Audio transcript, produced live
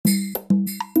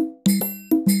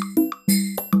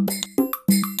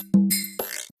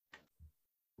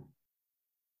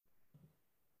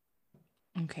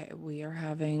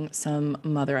having some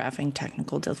mother effing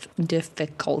technical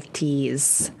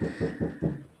difficulties.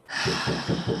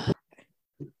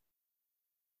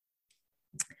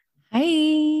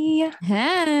 Hi.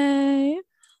 Hey.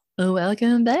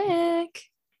 Welcome back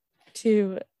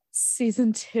To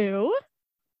season 2.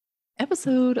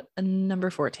 Episode number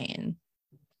 14.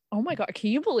 Oh my God. Can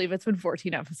you believe it's been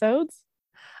 14 episodes?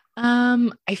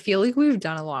 I feel like we've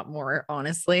done a lot more,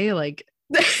 honestly. Like,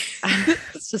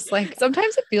 it's just like,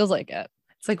 sometimes it feels like it.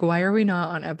 It's like, why are we not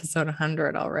on episode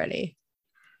 100 already?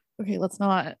 Okay, let's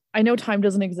not. I know time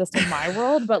doesn't exist in my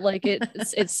world, but like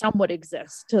it somewhat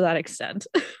exists to that extent.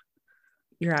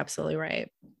 You're absolutely right.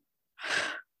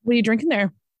 What are you drinking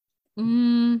there?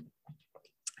 I'm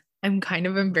kind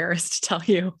of embarrassed to tell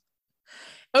you.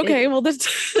 Okay, well,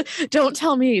 don't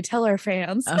tell me. Tell our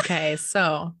fans. Okay,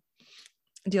 so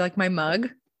do you like my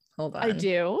mug? Hold on. I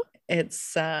do. It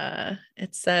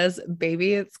says,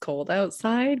 "Baby, it's cold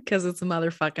outside," because it's a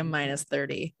motherfucking minus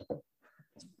 30.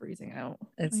 It's freezing out.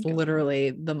 It's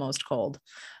literally the most cold.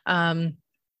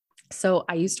 So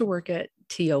I used to work at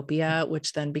Teopia,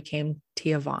 which then became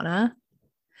Teavana.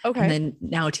 Okay. And then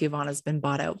now Teavana's been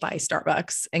bought out by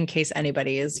Starbucks, in case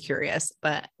anybody is curious.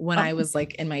 But when I was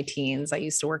like in my teens, I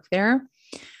used to work there.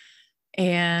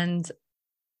 And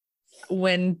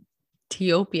when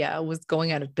Teopia was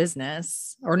going out of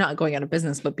business, or not going out of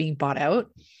business, but being bought out,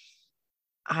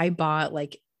 I bought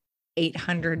like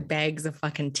 800 bags of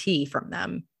fucking tea from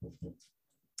them.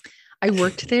 I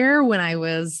worked there when I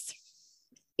was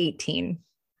 18.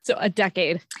 So a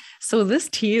decade. So this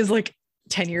tea is like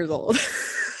 10 years old.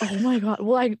 Oh my God.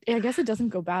 Well, I guess it doesn't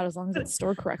go bad as long as it's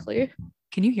stored correctly.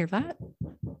 Can you hear that?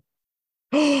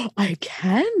 I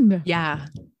can. Yeah.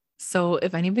 So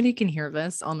if anybody can hear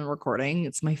this on the recording,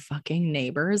 it's my fucking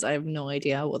neighbors. I have no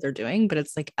idea what they're doing, but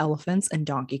it's like elephants, and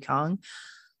Donkey Kong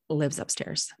lives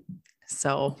upstairs.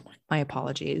 So my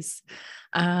apologies.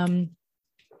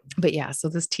 But yeah, so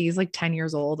this tea is like 10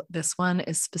 years old. This one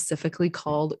is specifically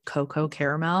called Cocoa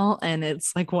Caramel, and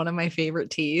it's like one of my favorite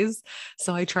teas.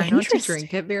 So I try not to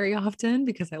drink it very often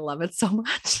because I love it so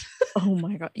much. Oh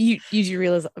my God. You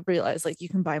do realize like you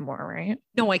can buy more, right?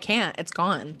 No, I can't. It's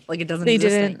gone. Like it doesn't They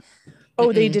exist. didn't.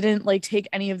 Oh, they didn't like take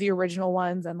any of the original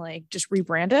ones and like just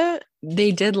rebrand it?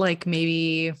 They did like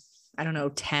maybe, I don't know,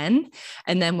 10.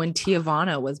 And then when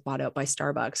Teavana was bought out by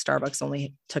Starbucks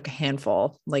only took a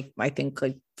handful, like I think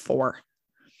like 4.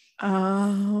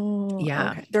 Oh,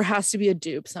 yeah. Okay. There has to be a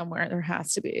dupe somewhere. There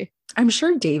has to be. I'm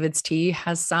sure David's Tea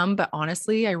has some, but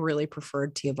honestly, I really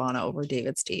preferred Teavana over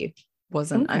David's Tea.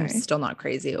 I'm still not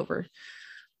crazy over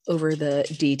the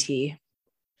DT.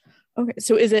 Okay.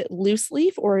 So is it loose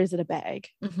leaf or is it a bag?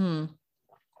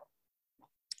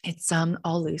 It's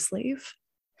all loose leaf.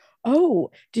 Oh,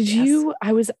 did you?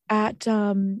 I was at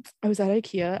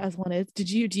IKEA as one is.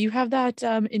 Do you have that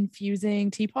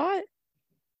infusing teapot?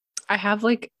 I have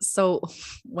so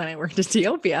when I worked at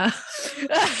Teopia,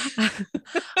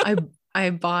 I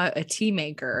bought a tea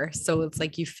maker. So it's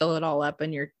like you fill it all up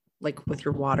and you're like with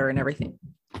your water and everything.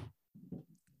 I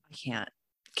can't.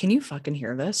 Can you fucking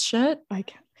hear this shit? I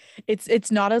can't. It's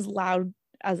not as loud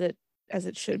as it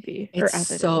should be.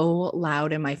 It's so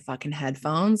loud in my fucking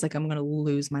headphones. Like I'm going to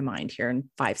lose my mind here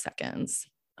in 5 seconds.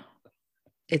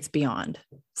 It's beyond.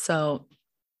 So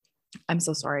I'm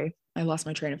so sorry. I lost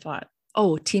my train of thought.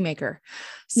 Oh, tea maker.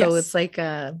 So It's like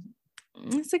a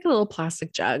little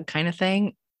plastic jug kind of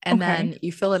thing. And then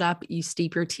you fill it up, you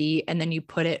steep your tea, and then you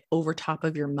put it over top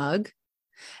of your mug.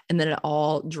 And then it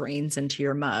all drains into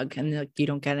your mug, and like you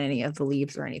don't get any of the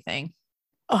leaves or anything.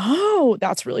 Oh,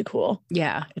 that's really cool.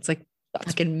 Yeah. It's like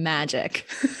fucking magic.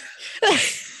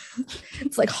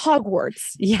 It's like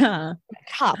Hogwarts. Yeah.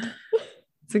 Cup.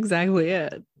 That's exactly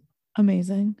it.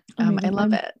 Amazing. I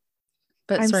love it.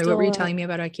 But sorry, what were you telling me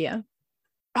about IKEA?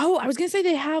 Oh, I was going to say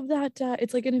they have that.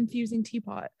 It's like an infusing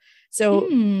teapot. So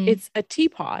it's a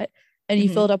teapot and you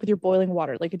fill it up with your boiling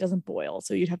water. Like it doesn't boil.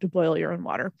 So you'd have to boil your own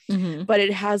water. But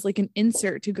it has like an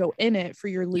insert to go in it for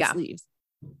your loose leaves.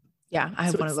 Yeah, I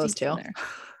have one of those too.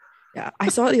 Yeah, I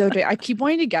saw it the other day. I keep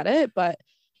wanting to get it, but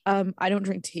I don't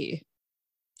drink tea.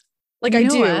 Like I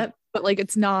do, but like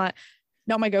it's not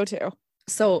my go-to.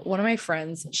 So one of my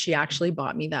friends, she actually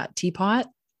bought me that teapot.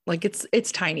 Like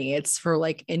it's tiny. It's for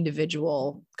like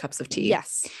individual cups of tea.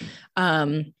 Yes.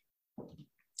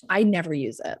 I never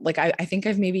use it. Like I think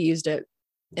I've maybe used it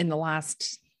in the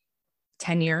last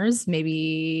 10 years,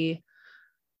 maybe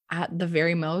at the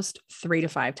very most 3 to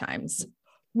 5 times.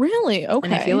 Really? Okay.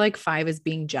 And I feel like 5 is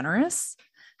being generous.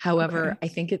 However, I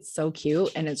think it's so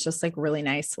cute and it's just like really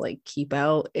nice to like keep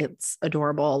out. It's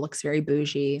adorable. It looks very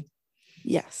bougie.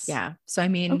 Yes. Yeah. So I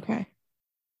mean,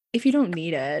 if you don't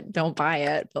need it, don't buy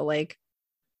it. But like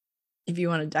If you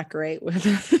want to decorate with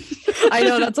I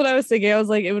know, that's what I was thinking. I was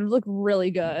like, it would look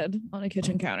really good on a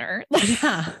kitchen counter.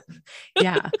 Yeah.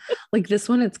 Yeah. Like this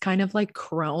one, it's kind of like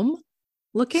chrome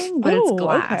looking, but it's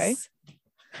glass. Okay.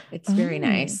 It's very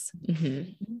nice.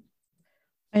 Mm-hmm.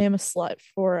 I am a slut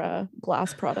for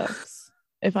glass products,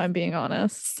 if I'm being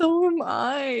honest. So am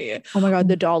I. Oh my God.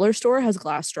 The dollar store has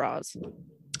glass straws.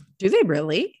 Do they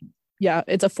really? Yeah.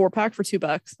 It's a 4-pack for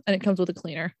 $2 and it comes with a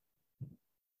cleaner.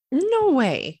 No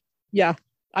way. Yeah.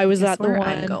 I was at the one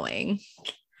I'm going.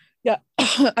 Yeah.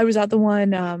 I was at the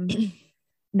one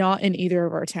not in either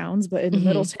of our towns, but in the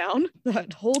middle town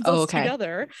that holds us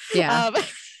together. Yeah.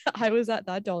 I was at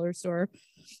that dollar store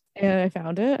and I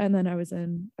found it. And then I was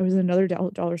in another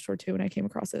dollar store too, and I came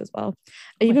across it as well.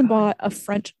 I even bought a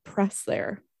French press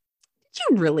there. Did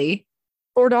you really?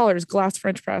 $4 glass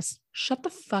French press. Shut the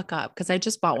fuck up. Because I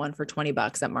just bought one for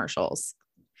 $20 at Marshall's.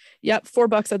 Yep,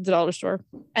 $4 at the dollar store.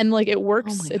 And like it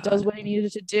works. It does what I needed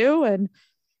it to do. And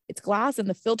it's glass and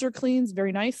the filter cleans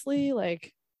very nicely.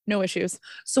 Like no issues.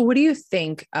 So what do you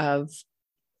think of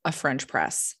a French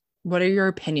press? What are your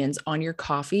opinions on your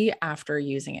coffee after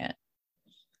using it?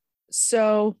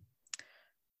 So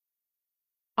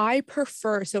I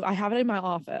have it in my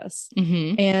office,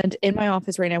 and in my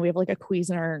office right now, we have like a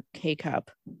Cuisinart K-Cup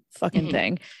fucking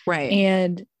thing. Right.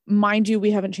 And mind you,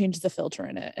 we haven't changed the filter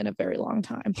in it in a very long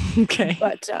time. Okay.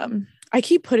 But, I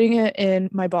keep putting it in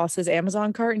my boss's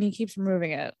Amazon cart and he keeps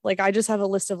removing it. Like I just have a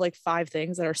list of like 5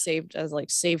 things that are saved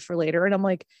for later. And I'm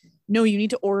like, no, you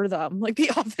need to order them. Like the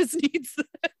office needs them.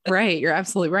 Right. You're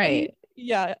absolutely right.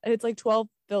 Yeah. It's like 12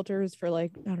 filters for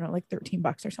like, I don't know, like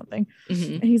 $13 or something.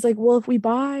 And he's like, well, if we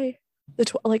buy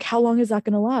like, how long is that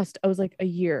going to last? I was like, a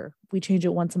year. We change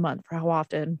it once a month for how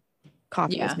often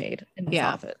coffee is made in this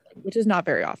office, which is not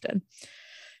very often.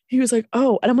 He was like,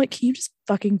 oh, and I'm like, can you just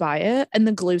fucking buy it? And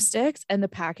the glue sticks and the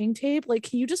packing tape, like,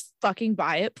 can you just fucking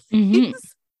buy it,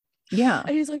 please? Yeah.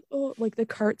 And he's like, oh, like the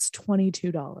cart's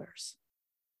 $22.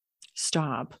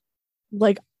 Stop.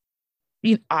 Like,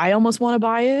 I almost want to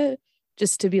buy it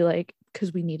just to be like,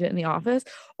 because we need it in the office.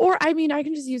 Or I mean, I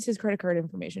can just use his credit card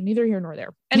information. Neither here nor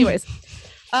there. Anyways,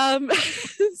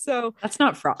 so that's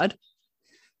not fraud.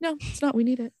 No, it's not. We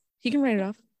need it. He can write it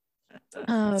off.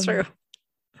 That's true.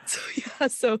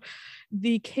 So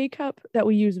the K-Cup that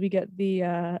we use, we get the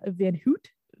Van Hoot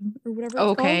or whatever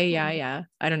it's called. Yeah.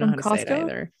 I don't know how to say it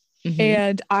either.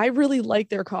 And I really like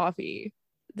their coffee.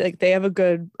 Like they have a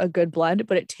good blend,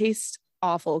 but it tastes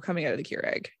awful coming out of the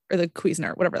Keurig or the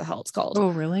Cuisinart, whatever the hell it's called. Oh,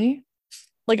 really?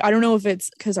 Like, I don't know if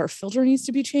it's because our filter needs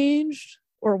to be changed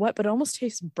or what, but it almost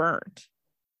tastes burnt.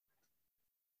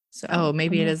 So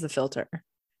maybe it is the filter.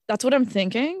 That's what I'm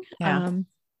thinking. Yeah.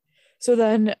 So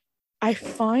then I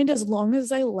find as long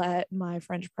as I let my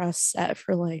French press set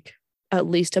for like at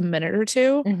least a minute or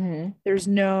two, there's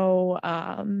no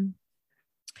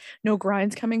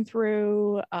grinds coming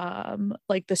through.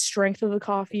 Like the strength of the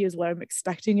coffee is what I'm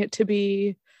expecting it to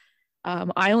be.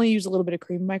 I only use a little bit of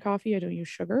cream in my coffee. I don't use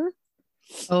sugar.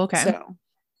 Oh, okay.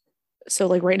 So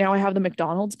like right now I have the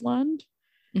McDonald's blend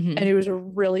and it was a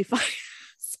really fun.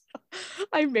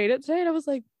 I made it today and I was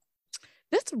like,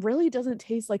 this really doesn't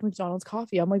taste like McDonald's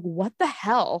coffee. I'm like, what the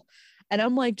hell? And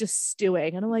I'm like just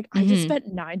stewing. And I'm like, I just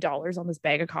spent $9 on this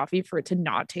bag of coffee for it to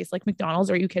not taste like McDonald's.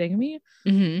 Are you kidding me?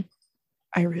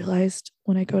 I realized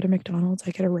when I go to McDonald's,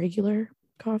 I get a regular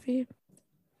coffee.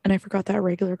 And I forgot that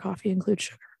regular coffee includes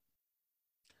sugar.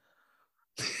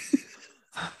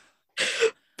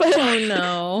 But oh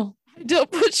no. I don't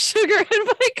put sugar in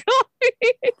my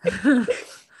coffee.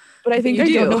 But I think you I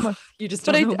do. Don't know much. You just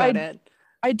don't know about it.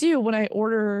 I do when I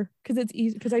order, because it's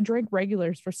easy, because I drank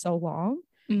regulars for so long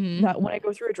that when I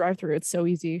go through a drive-through, it's so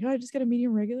easy. Can I just get a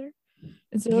medium regular?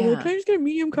 And so like, can I just get a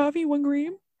medium coffee, 1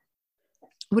 cream?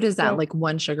 What is that? So, like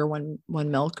 1 sugar, one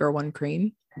milk, or 1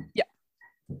 cream? Yeah.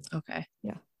 Okay.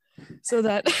 Yeah. So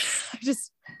that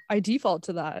I default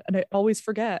to that and I always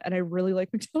forget. And I really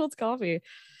like McDonald's coffee.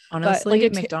 Honestly,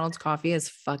 like McDonald's coffee is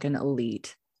fucking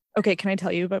elite. Okay. Can I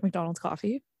tell you about McDonald's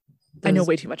coffee? I know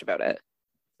way too much about it.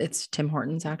 It's Tim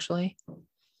Hortons, actually.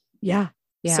 Yeah.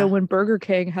 So when Burger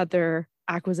King had their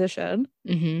acquisition,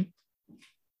 Tim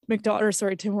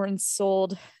Hortons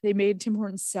they made Tim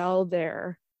Hortons sell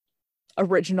their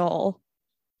original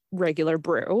regular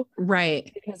brew.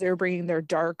 Right. Because they were bringing their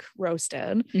dark roast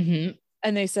in.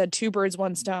 And they said 2 birds,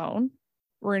 1 stone.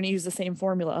 We're going to use the same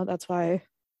formula. That's why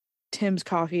Tim's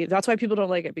coffee, that's why people don't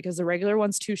like it, because the regular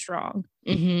one's too strong.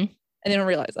 And they don't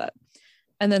realize that.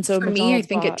 And then so for me, I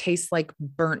think it tastes like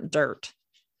burnt dirt.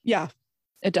 Yeah,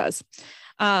 it does.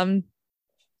 And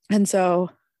so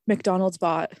McDonald's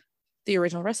bought the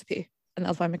original recipe, and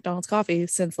that's why McDonald's coffee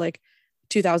since like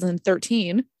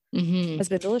 2013 has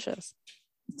been delicious.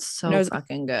 So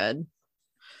fucking good.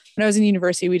 When I was in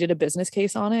university, we did a business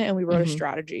case on it and we wrote a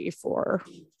strategy for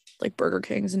like Burger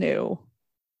King's new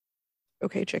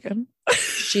OK Chicken.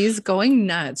 She's going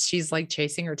nuts. She's like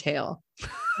chasing her tail.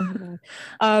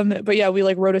 But yeah, we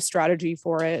like wrote a strategy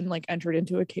for it and like entered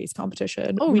into a case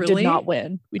competition. Oh, we really? did not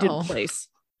win. We didn't place.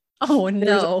 Oh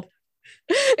no.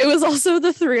 It was also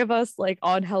the three of us like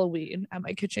on Halloween at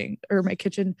my kitchen.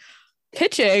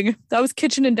 That was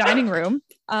kitchen and dining room.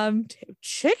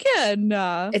 Chicken.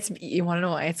 You want to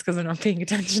know why? It's because I'm not paying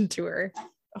attention to her.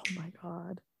 Oh my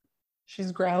God.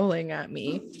 She's growling at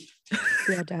me.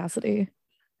 The audacity.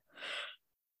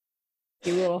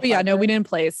 But yeah, no, we didn't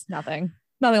place. Nothing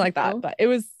like that. But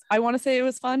I want to say it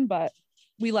was fun, but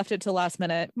we left it to last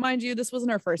minute. Mind you, this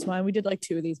wasn't our first one. We did like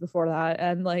 2 of these before that.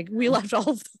 And like we left all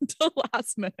of them to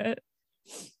last minute.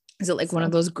 Is it like one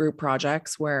of those group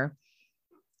projects where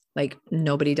like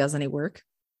nobody does any work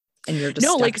and you're just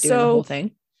doing the whole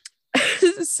thing?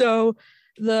 So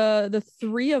the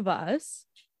 3 of us,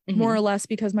 more or less,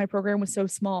 because my program was so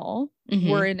small,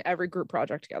 we're in every group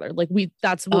project together. Like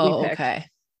that's what we picked. Okay.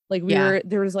 Like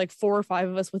there was like 4 or 5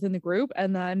 of us within the group,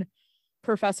 and then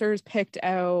professors picked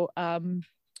out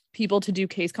people to do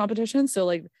case competitions. So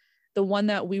like the one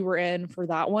that we were in for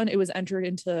that one, it was entered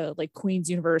into like Queen's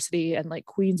University, and like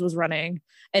Queen's was running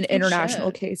an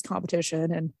international case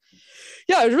competition. And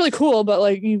yeah, it was really cool, but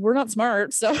like we're not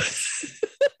smart, so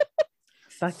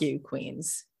fuck you,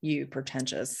 Queens, you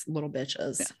pretentious little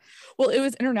bitches. Yeah. Well, it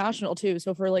was international too,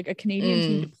 so for like a Canadian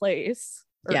team to place,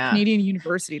 or Canadian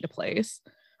university to place,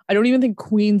 I don't even think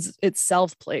Queen's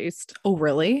itself placed. Oh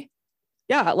really?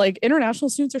 Yeah, like international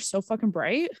students are so fucking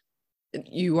bright.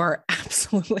 You are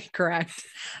absolutely correct.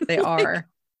 They are.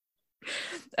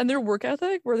 And their work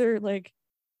ethic, where they're like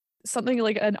something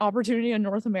like an opportunity in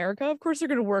North America, of course they're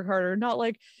going to work harder, not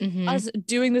like us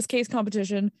doing this case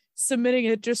competition, submitting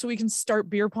it just so we can start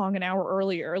beer pong an hour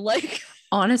earlier. Like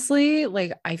honestly,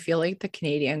 like I feel like the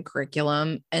Canadian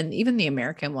curriculum and even the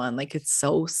American one, like it's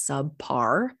so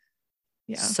subpar.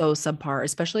 Yeah. So subpar,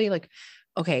 especially like,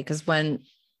 okay, because when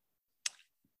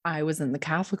I was in the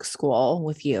Catholic school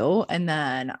with you, and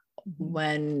then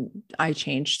when I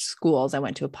changed schools, I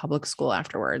went to a public school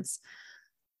afterwards.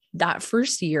 That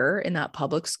first year in that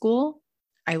public school,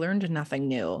 I learned nothing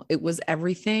new. It was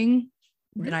everything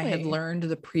that I had learned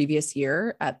the previous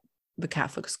year at the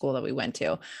Catholic school that we went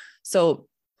to. So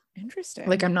interesting.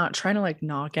 Like, I'm not trying to like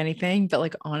knock anything, but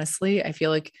like, honestly, I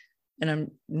feel like, and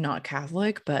I'm not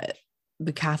Catholic, but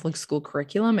the Catholic school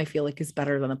curriculum, I feel like is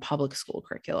better than the public school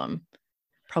curriculum.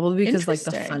 Probably because like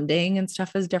the funding and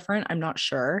stuff is different. I'm not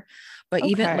sure. But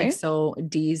even like, so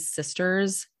Dee's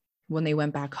sisters, when they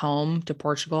went back home to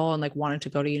Portugal and like wanted to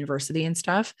go to university and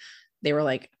stuff, they were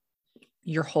like,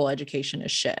 your whole education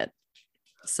is shit.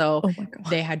 So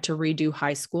they had to redo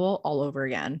high school all over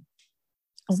again.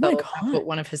 Oh my God. That's what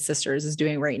one of his sisters is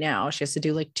doing right now. She has to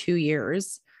do like 2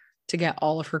 years to get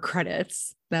all of her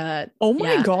credits that. Oh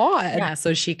my God. Yeah.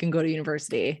 So she can go to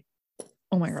university.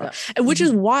 Oh my God. And which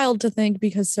is wild to think,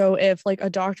 because so if like a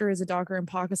doctor is a doctor in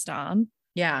Pakistan,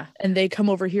 and they come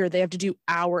over here, they have to do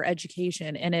our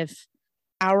education. And if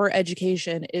our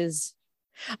education is,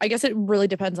 I guess it really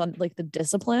depends on like the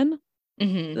discipline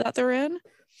that they're in.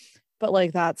 But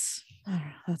like that's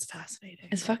fascinating.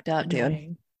 It's fucked up,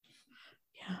 dude.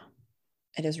 Yeah.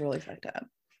 It is really fucked up.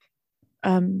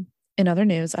 In other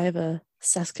news, I have a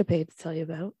sescapade to tell you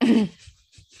about.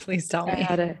 Please tell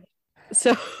me.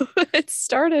 So it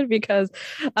started because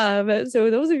so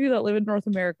those of you that live in North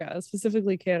America,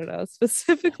 specifically Canada,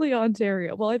 specifically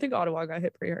Ontario, well, I think Ottawa got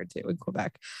hit pretty hard too, in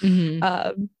Quebec.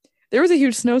 There was a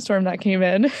huge snowstorm that came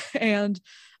in, and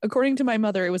according to my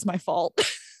mother, it was my fault.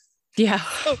 Yeah.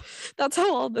 So that's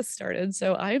how all this started.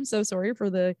 So I am so sorry for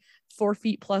the 4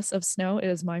 feet plus of snow. It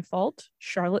is my fault.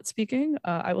 Charlotte speaking.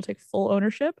 I will take full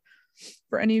ownership.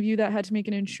 For any of you that had to make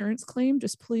an insurance claim,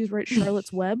 just please write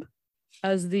Charlotte's Web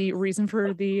as the reason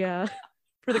for the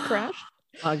crash.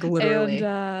 Literally.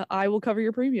 And I will cover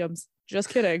your premiums. Just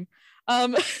kidding.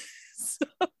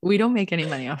 We don't make any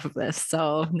money off of this,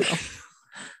 so no.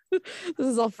 This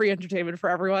is all free entertainment for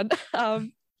everyone.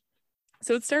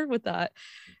 So it started with that,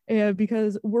 and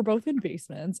because we're both in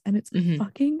basements and it's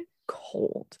fucking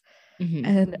cold.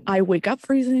 And I wake up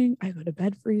freezing, I go to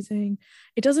bed freezing.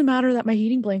 It doesn't matter that my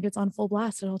heating blanket's on full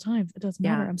blast at all times. It doesn't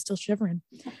matter. I'm still shivering.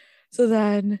 So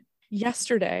then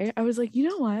yesterday I was like, you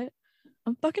know what?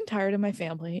 I'm fucking tired of my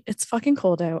family. It's fucking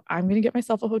cold out. I'm going to get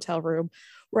myself a hotel room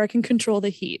where I can control the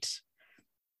heat.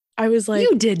 I was like,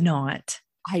 you did not.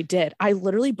 I did. I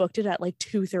literally booked it at like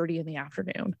 2:30 in the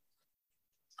afternoon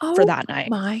for that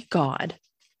night. My God.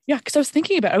 Yeah, because I was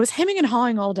thinking about it. I was hemming and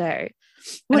hawing all day.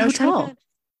 What hotel?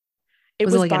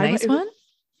 Was it like a nice one?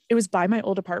 It was by my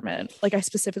old apartment. Like, I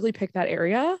specifically picked that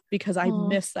area because I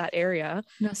miss that area.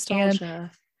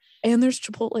 Nostalgia. And there's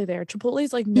Chipotle there. Chipotle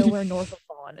is like nowhere north of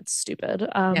Vaughan. It's stupid.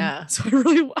 Yeah. So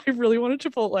I really wanted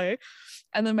Chipotle.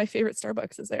 And then my favorite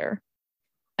Starbucks is there.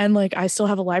 And like, I still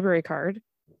have a library card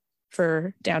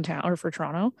for downtown or for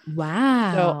Toronto.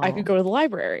 Wow. So I could go to the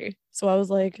library. So I was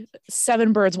like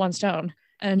 7 birds, 1 stone.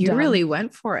 And you really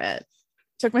went for it.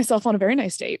 Took myself on a very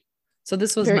nice date. So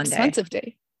this was very Monday. Expensive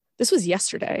day. This was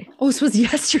yesterday. Oh, this was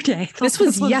yesterday. This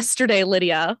was yesterday,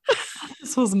 Lydia.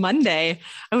 This was Monday.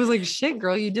 I was like, shit,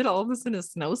 girl, you did all this in a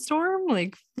snowstorm?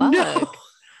 Like, fuck. No.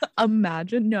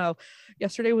 Imagine. No.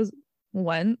 Yesterday was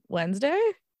Wednesday?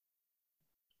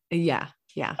 Yeah.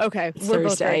 Okay. We're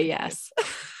Thursday, yes.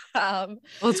 Well,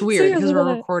 it's weird because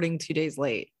we're recording 2 days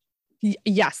late.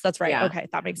 Yes, that's right. Yeah. Okay,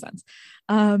 that makes sense.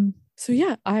 So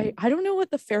yeah, I don't know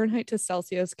what the Fahrenheit to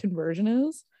Celsius conversion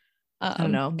is. I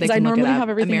don't know, because I normally have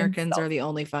everything. Americans are the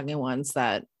only fucking ones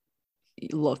that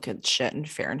look at shit in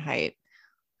Fahrenheit.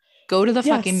 Go to the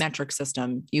fucking metric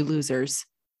system, you losers.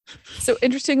 So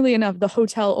interestingly enough, the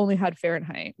hotel only had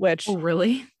Fahrenheit, which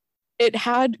really? It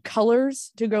had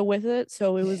colors to go with it.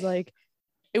 So it was like,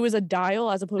 it was a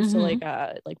dial as opposed to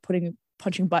like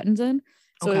punching buttons in.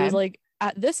 So it was like,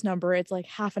 at this number, it's like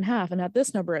half and half. And at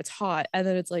this number, it's hot. And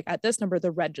then it's like, at this number, the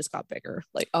red just got bigger.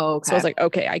 Like, so I was like,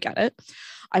 okay, I get it.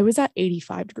 I was at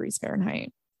 85 degrees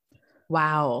Fahrenheit.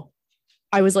 Wow.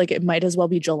 I was like, it might as well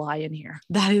be July in here.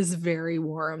 That is very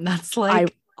warm. That's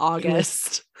like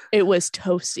August. It was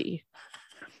toasty.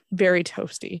 Very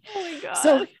toasty. Oh my God.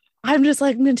 So I'm just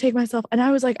like, I'm going to take myself. And I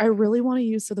was like, I really want to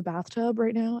use the bathtub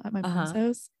right now at my mom's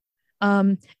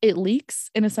house. It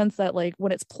leaks in a sense that like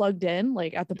when it's plugged in,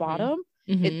 like at the bottom,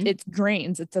 it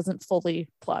drains. It doesn't fully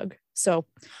plug. So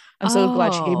I'm so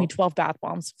glad she gave me 12 bath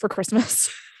bombs for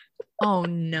Christmas. Oh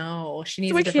no, she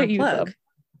needs a different plug.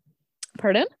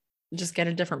 Pardon? Just get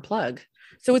a different plug.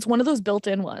 So it's one of those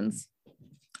built-in ones.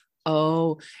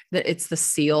 Oh, it's the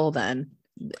seal then.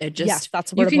 It just, yes,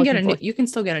 that's what you can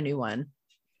still get a new one.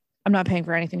 I'm not paying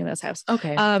for anything in this house.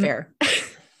 Okay, fair.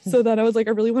 So then I was like,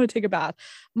 I really want to take a bath.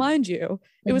 Mind you,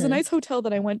 it was a nice hotel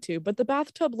that I went to, but the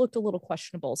bathtub looked a little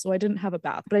questionable. So I didn't have a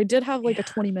bath, but I did have like a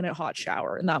 20-minute hot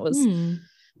shower, and that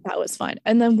was fine.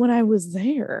 And then when I was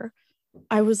there,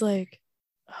 I was like,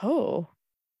 oh,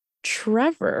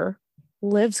 Trevor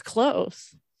lives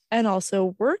close and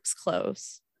also works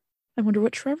close. I wonder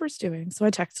what Trevor's doing. So I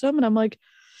texted him and I'm like,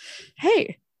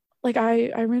 hey, like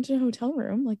I rented a hotel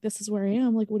room. Like, this is where I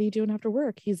am. Like, what are you doing after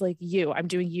work? He's like, I'm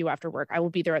doing you after work. I will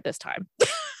be there at this time.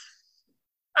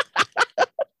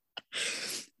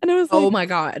 And I was like, oh my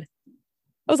God.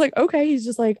 I was like, okay. He's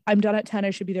just like, I'm done at 10.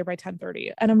 I should be there by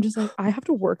 10:30. And I'm just like, I have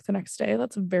to work the next day.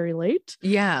 That's very late.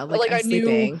 Yeah. Like I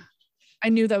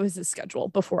knew that was his schedule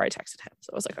before I texted him.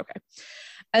 So I was like, okay.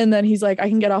 And then he's like, I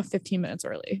can get off 15 minutes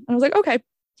early. And I was like, okay.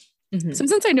 So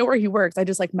since I know where he works, I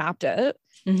just like mapped it.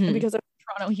 And because of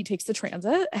Toronto, he takes the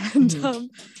transit and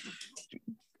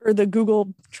or the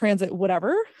Google Transit,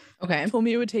 whatever. Okay. Told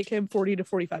me it would take him 40 to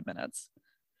 45 minutes.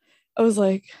 I was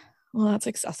like, well, that's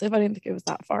excessive. I didn't think it was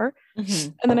that far.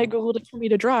 And then I Googled it for me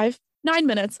to drive 9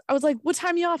 minutes. I was like, what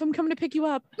time are you off? I'm coming to pick you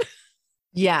up.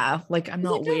 Yeah. Like, I'm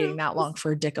not waiting that long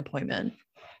for a dick appointment.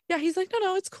 Yeah. He's like,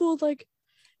 no, it's cool. Like,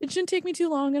 it shouldn't take me too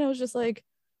long. And I was just like,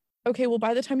 okay, well,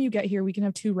 by the time you get here, we can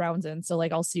have 2 rounds in. So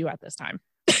like, I'll see you at this time.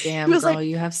 Damn, girl, like,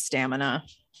 you have stamina.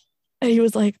 And he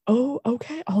was like, oh,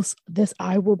 okay.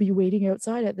 I will be waiting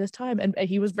outside at this time. And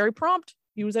he was very prompt.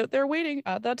 He was out there waiting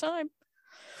at that time.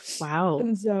 Wow.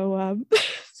 And so,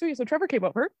 so Trevor came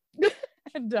over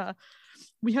and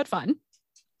we had fun.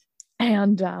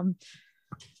 And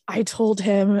I told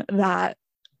him that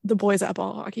the boys at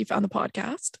Ball Hockey found the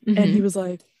podcast. And he was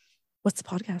like, what's the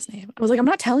podcast name? I was like, I'm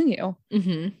not telling you.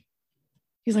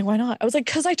 He's like, why not? I was like,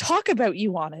 because I talk about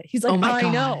you on it. He's like, I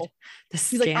know.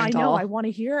 He's like, I know. I want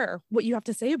to hear what you have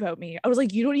to say about me. I was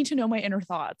like, you don't need to know my inner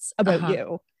thoughts about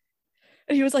you.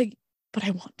 And he was like, but I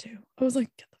want to. I was like,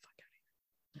 get the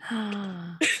fuck out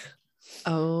of here.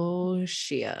 Oh,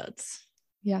 shit.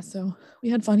 Yeah. So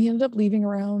we had fun. He ended up leaving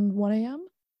around 1 a.m.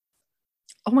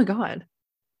 Oh my God.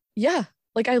 Yeah.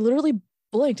 Like, I literally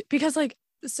blinked because like,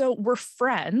 so we're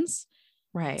friends.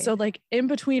 Right. So like in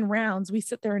between rounds, we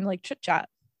sit there and like chit chat.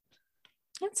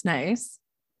 That's nice.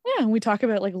 Yeah. And we talk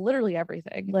about like literally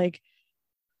everything. Like,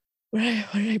 what did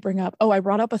I bring up? Oh, I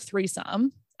brought up a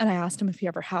threesome and I asked him if he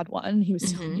ever had one. He was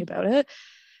telling me about it.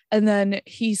 And then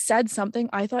he said something.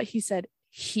 I thought he said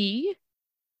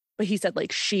but he said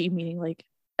like she, meaning like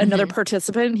another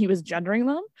participant. He was gendering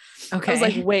them. Okay. I was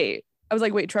like, wait. I was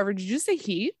like, wait, Trevor, did you say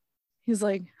he? He's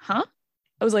like, huh?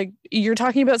 I was like, you're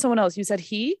talking about someone else. You said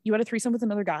he? You had a threesome with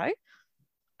another guy?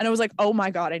 And I was like, oh my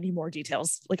God, I need more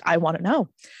details. Like, I want to know.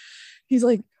 He's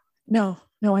like, no,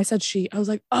 I said she. I was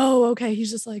like, oh, okay.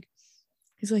 He's like,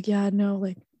 yeah, no,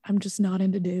 like, I'm just not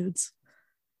into dudes.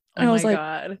 And oh I was my like,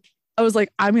 God. I was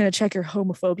like, I'm going to check your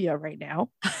homophobia right now.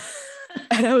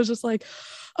 And I was like,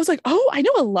 oh, I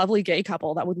know a lovely gay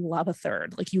couple that would love a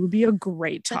third. Like, you would be a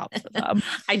great top for them.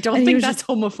 I don't think that's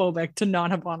homophobic to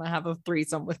not want to have a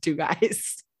threesome with two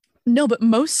guys. No, but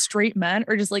most straight men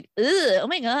are just like, oh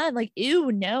my God, like,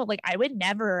 ew, no, like, I would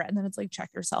never. And then it's like,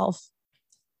 check yourself.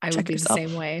 I would be the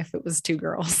same way if it was two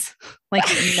girls. Like,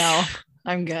 no,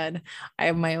 I'm good. I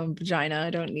have my own vagina. I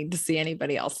don't need to see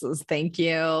anybody else's. Thank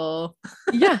you.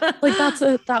 Yeah, like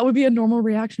that would be a normal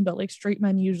reaction, but like straight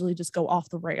men usually just go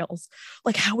off the rails.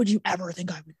 Like, how would you ever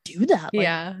think I would do that? Like,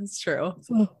 yeah, it's true.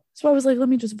 So I was like, let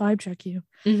me just vibe check you.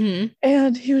 Mm-hmm.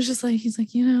 And he was just like, he's like,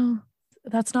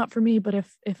 that's not for me. But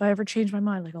if I ever change my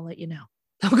mind, like, I'll let you know.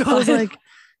 Oh God.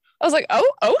 I was like,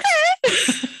 oh, okay.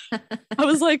 I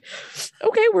was like,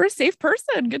 okay, we're a safe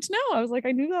person. Good to know. I was like,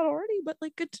 I knew that already, but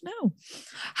like, good to know.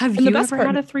 Have you ever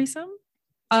had a threesome?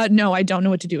 No, I don't know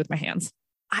what to do with my hands.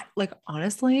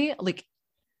 Honestly, like,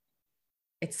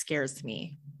 it scares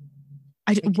me.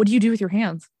 What do you do with your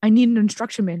hands? I need an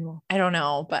instruction manual. I don't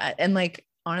know, and like,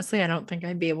 honestly, I don't think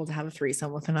I'd be able to have a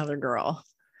threesome with another girl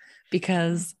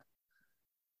because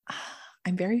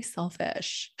I'm very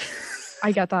selfish.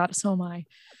 I get that. So am I.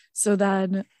 So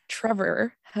then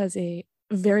Trevor has a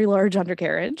very large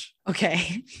undercarriage.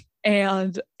 Okay.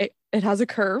 And it has a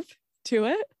curve to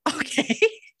it. Okay.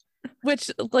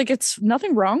 Which, like, it's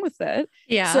nothing wrong with it.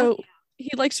 Yeah. So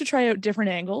he likes to try out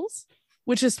different angles,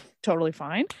 which is totally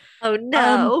fine. Oh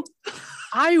no.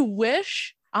 I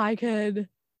wish I could,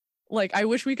 like, I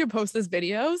wish we could post this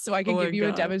video so I could give you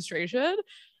a demonstration.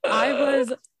 I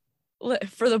was,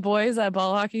 for the boys at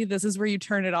ball hockey, this is where you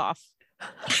turn it off.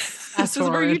 Fast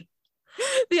forward.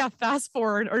 Fast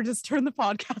forward or just turn the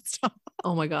podcast off.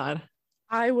 Oh my God.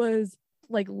 I was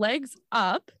like legs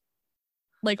up,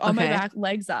 like on my back,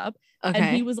 legs up. Okay.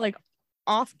 And he was like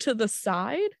off to the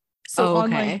side. So on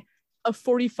like a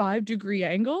 45-degree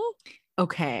angle.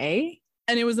 Okay.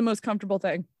 And it was the most comfortable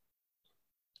thing.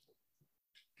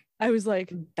 I was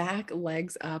like back,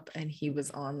 legs up, and he was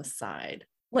on the side.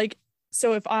 Like,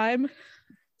 so if I'm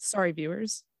sorry,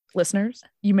 viewers, listeners,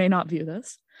 you may not view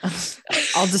this.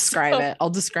 I'll describe it. I'll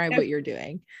describe what you're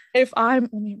doing.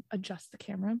 Let me adjust the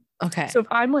camera. Okay. So if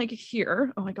I'm like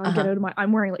here, oh my God, get out of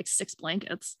I'm wearing like 6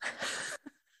 blankets.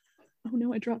 Oh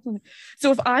no, I dropped something.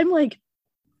 So if I'm like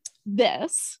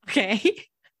this, okay.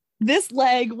 This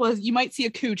leg you might see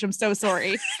a cooch. I'm so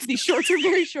sorry. These shorts are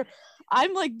very short.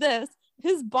 I'm like this.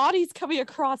 His body's coming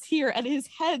across here and his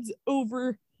head's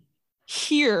over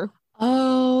here.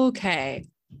 Okay.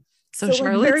 So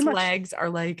Charlotte's legs are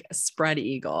like a spread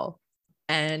eagle,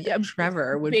 and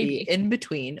Trevor would be in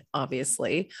between,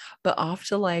 obviously, but off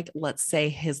to like, let's say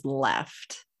his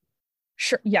left.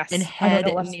 Sure. Yes. And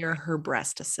head near her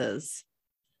breastises.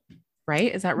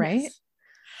 Right? Is that right? Yes.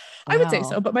 Wow. I would say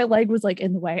so, but my leg was like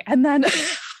in the way. And then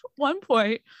one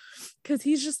point, because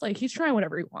he's just like, he's trying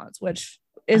whatever he wants, which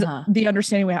is the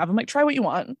understanding we have. I'm like, try what you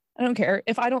want. I don't care.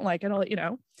 If I don't like it, I'll let you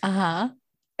know. At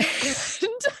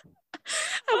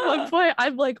one point,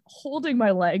 I'm like holding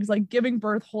my legs, like giving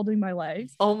birth, holding my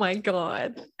legs. Oh my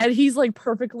God. And he's like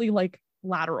perfectly like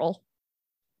lateral.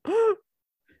 And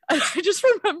I just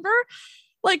remember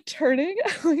like turning,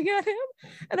 looking at him,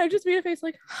 and I just made a face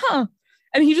like, huh.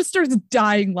 And he just starts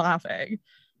dying laughing.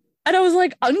 And I was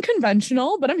like,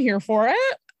 unconventional, but I'm here for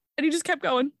it. And he just kept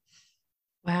going.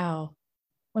 Wow.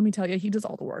 Let me tell you, he does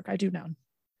all the work. I do none.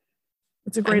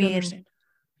 It's a great understanding.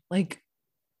 Like,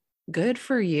 good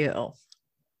for you.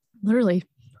 Literally.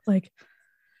 Like,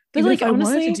 but like, I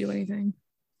wanted to do anything.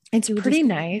 It's pretty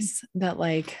nice that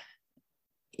like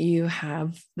you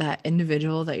have that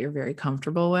individual that you're very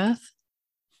comfortable with.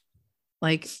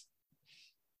 Like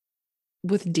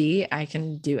with D, I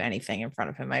can do anything in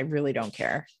front of him. I really don't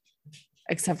care,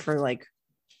 except for like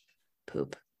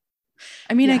poop.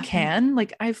 I mean, I can,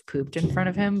 like, I've pooped in front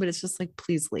of him, but it's just like,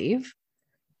 please leave.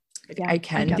 Yeah, I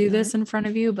can do this in front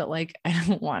of you, but like, I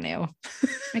don't want to.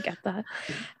 I get that.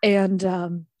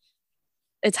 And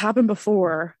it's happened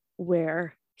before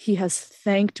where he has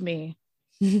thanked me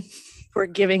for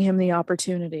giving him the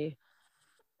opportunity.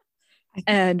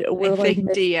 And we're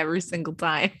like D every single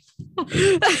time.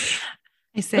 I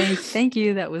say, thank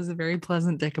you. That was a very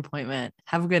pleasant dick appointment.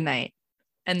 Have a good night.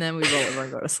 And then we roll over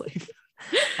and go to sleep.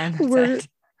 And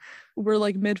we're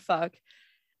like mid fuck.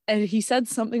 And he said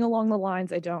something along the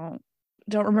lines, I don't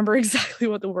don't remember exactly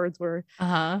what the words were.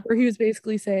 Where he was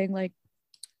basically saying like,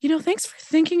 thanks for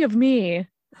thinking of me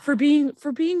for being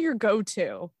your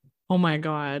go-to. Oh my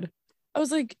God. I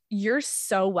was like, you're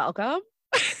so welcome.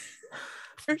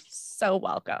 You're so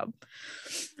welcome.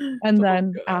 And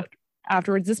then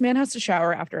afterwards, this man has to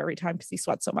shower after every time because he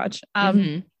sweats so much.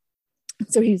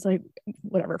 So he's like,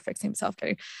 whatever, fixing himself,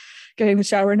 getting the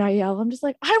shower, and I yell, I'm just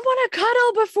like, I want to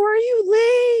cuddle before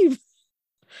you leave.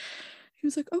 He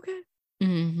was like, okay.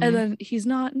 And then he's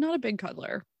not a big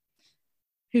cuddler.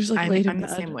 He's just like laid in bed. I'm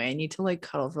the same way. I need to like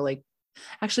cuddle for like,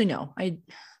 actually no,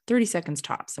 30 seconds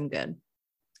tops. I'm good.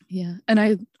 Yeah. And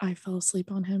I fell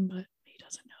asleep on him, but he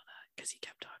doesn't know that because he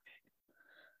kept talking.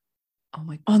 Oh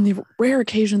my God. On the rare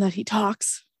occasion that he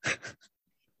talks.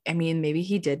 I mean, maybe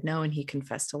he did know and he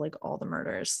confessed to like all the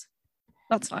murders.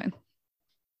 That's fine.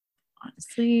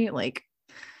 Honestly, like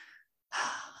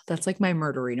that's like my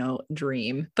murderino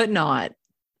dream, but not.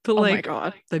 But oh like, my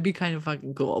God, that'd be kind of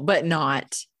fucking cool, but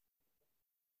not.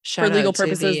 For legal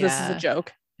purposes, this is a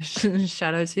joke.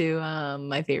 Shout out to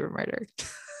My Favorite Murder,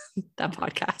 that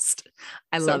podcast.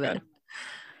 I love it.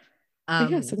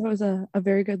 Yeah, so that was a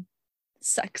very good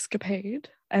sexcapade,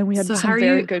 and we had some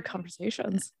very good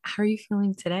conversations. How are you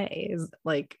feeling today? Is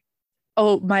like,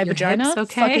 oh, my vagina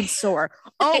okay? Fucking sore.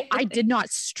 Oh, I did not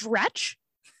stretch.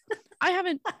 I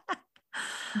haven't.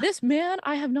 This man,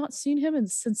 I have not seen him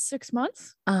since 6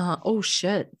 months. Oh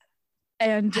shit.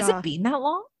 And has it been that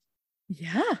long?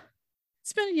 Yeah,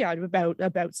 it's been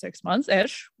about 6 months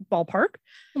ish, ballpark.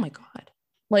 Oh my God.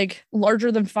 Like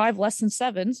larger than 5, less than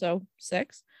 7, so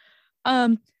 6.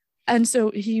 And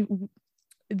so I'm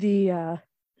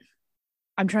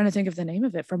trying to think of the name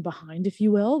of it, from behind, if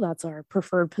you will. That's our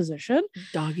preferred position.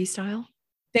 Doggy style.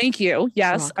 Thank you.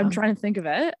 Yes, I'm trying to think of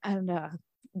it, and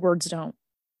words don't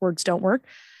work.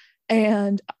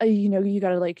 And you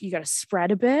gotta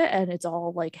spread a bit, and it's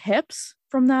all like hips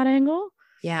from that angle.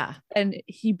 Yeah. And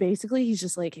he's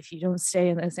just like, if you don't stay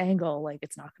in this angle, like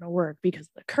it's not gonna work because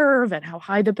of the curve and how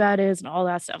high the bed is and all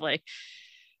that stuff. Like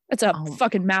it's a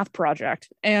fucking math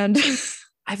project. And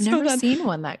I've never seen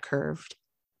one that curved.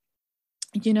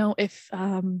 If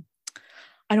I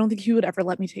don't think he would ever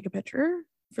let me take a picture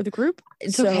for the group.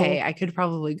 It's okay. I could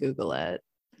probably Google it.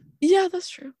 Yeah, that's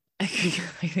true. I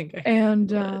think.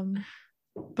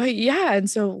 But yeah, and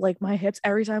so like my hips,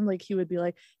 every time like he would be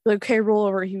like, okay, roll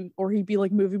over, he'd be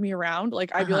like moving me around,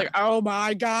 like I'd be like, oh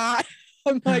my God,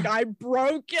 I'm like, I'm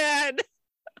broken.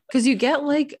 Because you get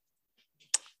like,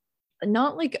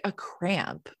 not like a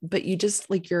cramp, but you just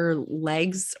like your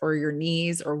legs or your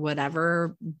knees or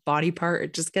whatever body part,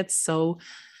 it just gets so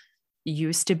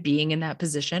used to being in that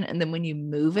position, and then when you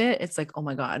move it, it's like, oh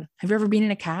my God. Have you ever been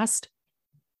in a cast?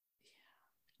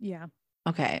 Yeah.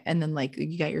 Okay. And then like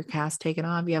you got your cast taken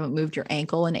off, you haven't moved your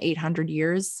ankle in 800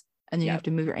 years, and then you have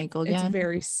to move your ankle again. It's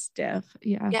very stiff.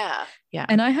 Yeah.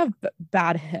 And I have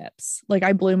bad hips. Like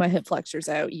I blew my hip flexors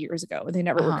out years ago and they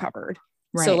never recovered.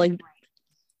 Right. So like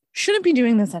shouldn't be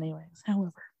doing this anyways,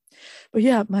 however. But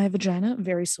yeah, my vagina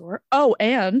very sore. Oh,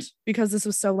 and because this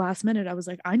was so last minute, I was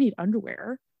like, I need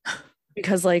underwear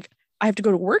because like I have to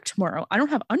go to work tomorrow. I don't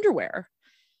have underwear.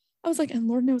 I was like, and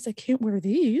Lord knows I can't wear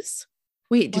these.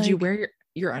 Wait, did you wear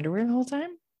your underwear the whole time?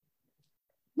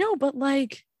 No, but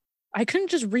like I couldn't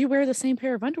just rewear the same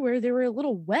pair of underwear. They were a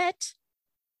little wet.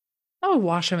 Oh,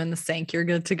 wash them in the sink. You're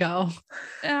good to go.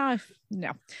 No.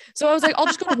 So I was like, I'll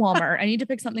just go to Walmart. I need to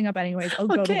pick something up anyways. I'll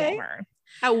go to Walmart.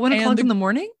 At 1 o'clock in the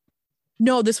morning?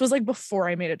 No, this was like before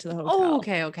I made it to the hotel. Oh,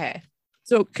 okay.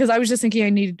 So, because I was just thinking I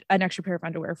need an extra pair of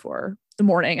underwear for the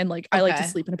morning. And like, I like to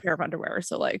sleep in a pair of underwear.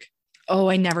 So like. Oh,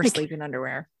 I never sleep in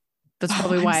underwear. That's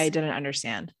probably why I didn't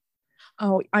understand.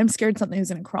 Oh, I'm scared something's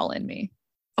going to crawl in me.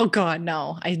 Oh God,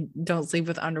 no. I don't sleep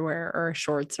with underwear or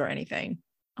shorts or anything.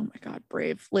 Oh my God,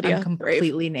 brave. Lydia. I'm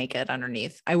completely naked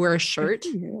underneath. I wear a shirt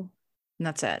and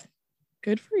that's it.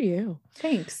 Good for you.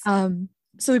 Thanks.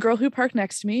 So the girl who parked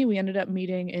next to me, we ended up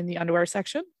meeting in the underwear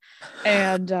section,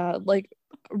 and like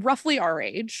roughly our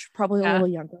age, probably a little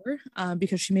younger,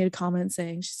 because she made a comment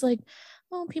saying, she's like,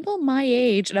 well, people my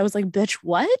age. And I was like, bitch,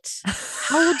 what?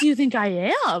 How old do you think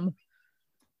I am?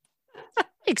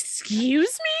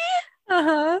 Excuse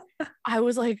me? I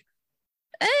was like,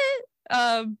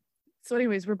 so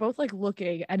anyways, we're both like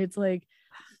looking, and it's like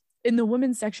in the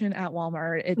women's section at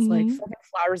Walmart, it's like fucking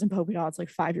flowers and polka dots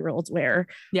like 5-year-olds wear,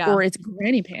 or it's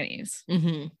granny panties,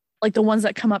 like the ones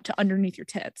that come up to underneath your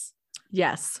tits.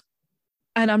 Yes.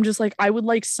 And I'm just like, I would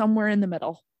like somewhere in the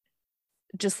middle,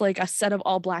 just like a set of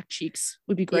all black cheeks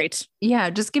would be great. Yeah,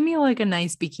 just give me like a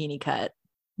nice bikini cut,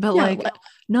 but like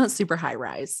not super high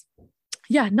rise.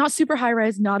 Yeah, not super high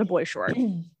rise, not a boy short.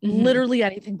 Literally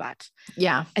anything but.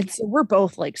 Yeah. And so we're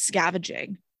both like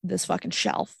scavenging this fucking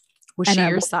shelf. Was she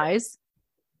your size?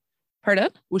 Pardon?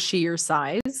 Was she your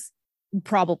size?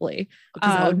 Probably.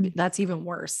 Because that's even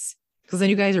worse. Because then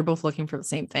you guys are both looking for the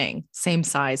same thing, same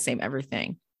size, same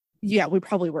everything. Yeah, we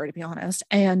probably were, to be honest.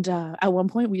 And at one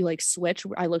point we like switched.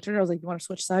 I looked at her. I was like, "You want to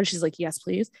switch sides?" She's like, "Yes,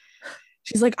 please."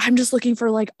 She's like, "I'm just looking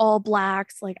for like all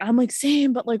blacks." Like, I'm like,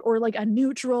 "Same," but like, or like a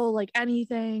neutral, like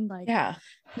anything. Like, yeah.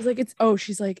 She's like,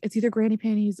 she's like, "It's either granny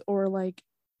panties or like,"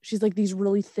 she's like, "these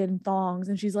really thin thongs."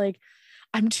 And she's like,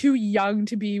 "I'm too young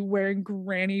to be wearing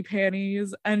granny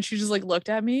panties." And she just like looked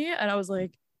at me, and I was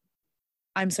like,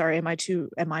 "I'm sorry, am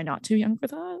I not too young for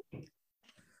that?"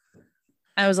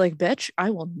 I was like, "Bitch,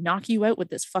 I will knock you out with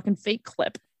this fucking fake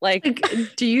clip." Like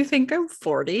do you think I'm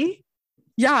 40?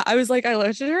 Yeah, I was like, I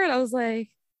looked at her and I was like,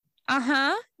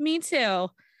 "Uh-huh, me too."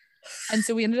 And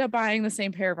so we ended up buying the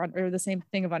same pair of the same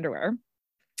thing of underwear,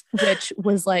 which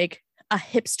was like a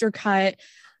hipster cut,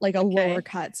 like a lower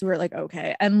cut. So we were like,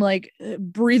 okay. And like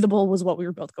breathable was what we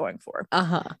were both going for.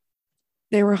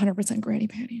 They were 100% granny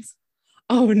panties.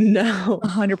 Oh no.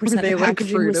 100%. Were they like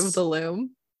Fruit of the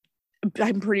Loom?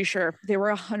 I'm pretty sure they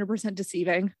were 100%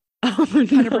 deceiving. Oh, no.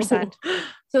 100%.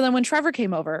 So then when Trevor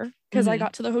came over, because I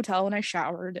got to the hotel and I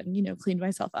showered and, you know, cleaned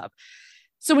myself up.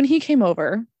 So when he came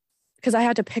over, because I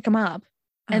had to pick him up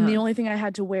and the only thing I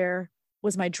had to wear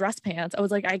was my dress pants. I was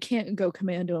like, I can't go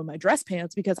commando in my dress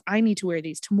pants because I need to wear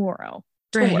these tomorrow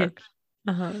to work.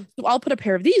 So I'll put a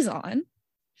pair of these on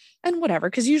and whatever.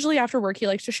 Because usually after work, he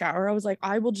likes to shower. I was like,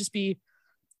 I will just be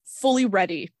fully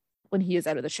ready when he is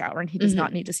out of the shower and he does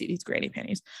not need to see these granny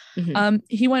panties.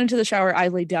 He went into the shower. I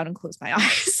laid down and closed my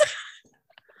eyes.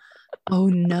 Oh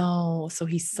no. So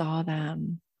he saw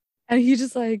them. And he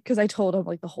just like, because I told him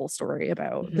like the whole story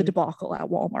about the debacle at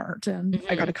Walmart and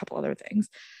I got a couple other things.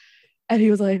 And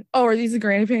he was like, "Oh, are these the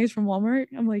granny panties from Walmart?"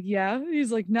 I'm like, "Yeah."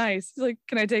 He's like, "Nice." He's like,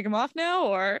 "Can I take them off now?"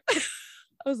 Or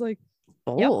I was like,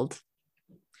 bold.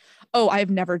 Yep. Oh, I've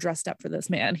never dressed up for this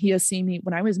man. He has seen me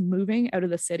when I was moving out of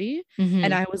the city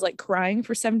and I was like crying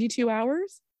for 72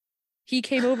 hours. He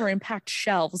came over and packed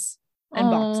shelves and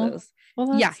boxes. Well,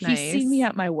 that's nice. He's seen me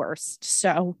at my worst.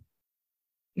 So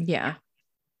yeah.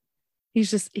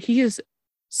 He is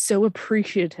so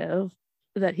appreciative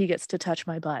that he gets to touch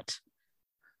my butt.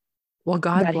 Well,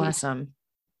 God bless him.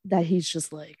 That he's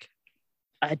just like,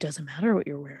 it doesn't matter what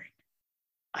you're wearing.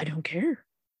 I don't care.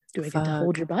 Do I get to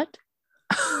hold your butt?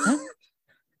 Huh?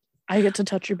 I get to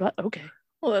touch your butt? Okay.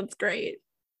 Well, that's great.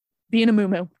 Being a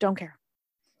moo-moo, don't care.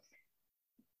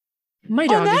 My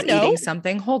dog is eating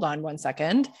something. Hold on 1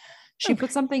 second. She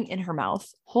put something in her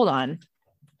mouth. Hold on.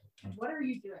 What are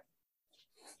you doing?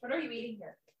 What are you eating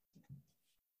here?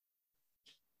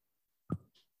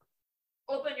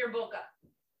 Open your boca.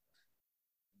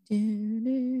 Oh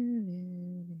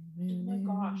my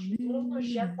gosh, little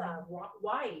Nochetta.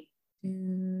 Why?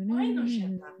 Why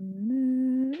Nochetta?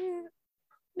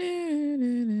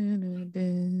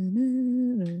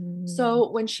 So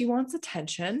when she wants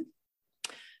attention,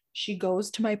 she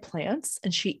goes to my plants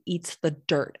and she eats the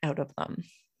dirt out of them.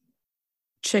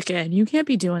 Chicken, you can't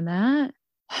be doing that.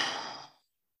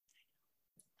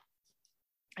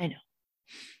 I know.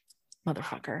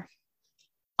 Motherfucker.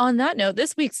 On that note,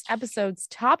 this week's episode's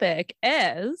topic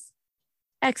is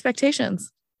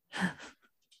expectations.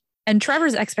 And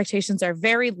Trevor's expectations are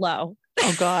very low.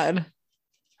 Oh God.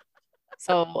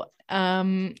 So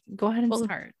go ahead and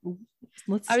start.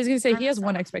 I was gonna say he has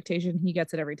one expectation, he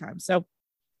gets it every time. So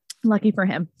lucky for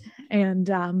him.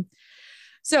 And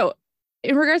so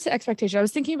in regards to expectation, I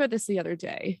was thinking about this the other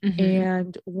day.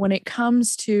 And when it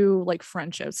comes to like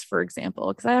friendships, for example,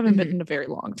 because I haven't been in a very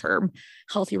long-term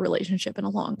healthy relationship in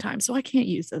a long time, so I can't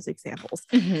use those examples.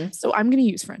 So I'm going to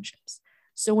use friendships.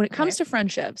 So when it comes to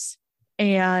friendships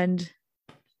and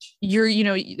you're, you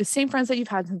know, the same friends that you've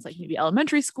had since like maybe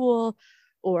elementary school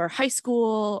or high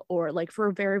school or like for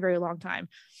a very, very long time,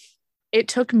 it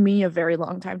took me a very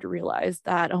long time to realize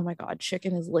that, oh my God,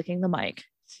 Chicken is licking the mic.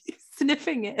 She's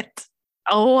sniffing it.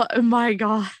 Oh my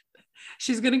God.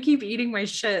 She's going to keep eating my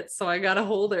shit, so I got to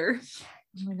hold her.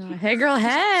 Oh my God. Hey girl,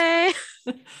 hey.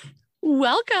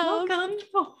 Welcome.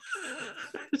 Oh.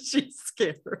 She's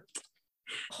scared.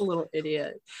 A little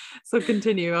idiot. So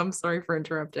continue. I'm sorry for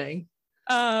interrupting.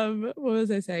 What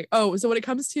was I saying? Oh, so when it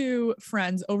comes to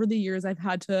friends, over the years,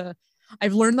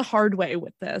 I've learned the hard way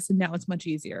with this, and now it's much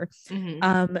easier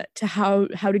to how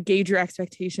to gauge your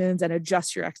expectations and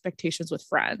adjust your expectations with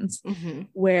friends.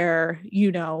 Where,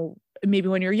 you know, maybe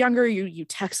when you're younger, you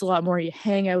text a lot more, you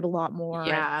hang out a lot more.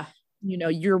 Yeah. you know,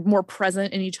 you're more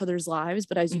present in each other's lives.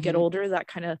 But as you get older, that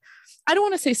kind of, I don't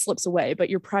want to say slips away, but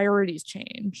your priorities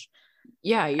change.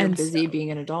 Yeah, you're busy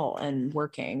being an adult and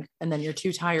working, and then you're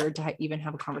too tired to even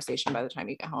have a conversation by the time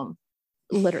you get home.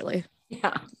 Literally.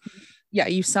 Yeah,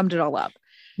 you summed it all up.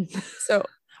 So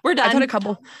we're done. I've had a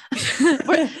couple.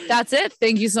 That's it.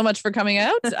 Thank you so much for coming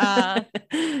out. Now.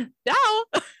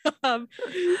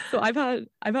 So I've had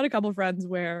a couple friends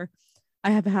where I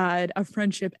have had a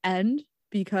friendship end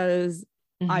because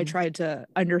I tried to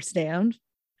understand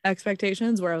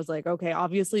expectations, where I was like, okay,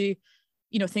 obviously,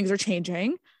 you know, things are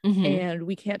changing and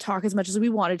we can't talk as much as we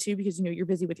wanted to because, you know, you're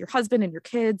busy with your husband and your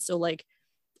kids. So like,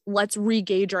 let's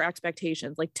re-gauge our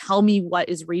expectations. Like, tell me what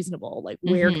is reasonable. Like,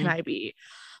 where can I be?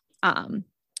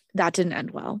 That didn't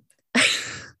end well.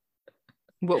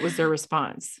 What was their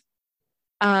response?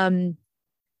 I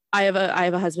have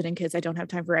a husband and kids. I don't have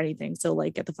time for anything. So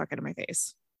like, get the fuck out of my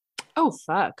face. Oh,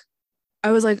 fuck. I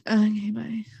was like, okay,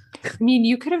 bye. I mean,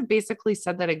 you could have basically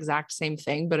said that exact same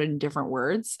thing, but in different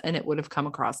words, and it would have come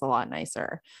across a lot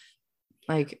nicer.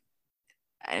 Like,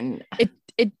 and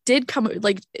it did come,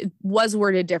 like, it was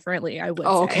worded differently, I would say.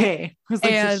 Okay. I was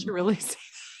like, did you really say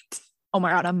that? Oh my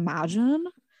God, imagine.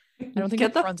 I don't think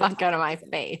get the fuck out of my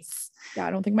face. Yeah, I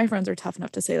don't think my friends are tough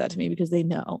enough to say that to me because they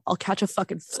know I'll catch a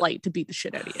fucking flight to beat the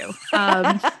shit out of you.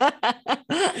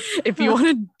 If you want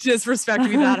to disrespect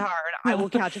me that hard, I will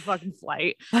catch a fucking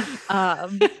flight.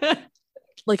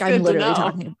 Like I'm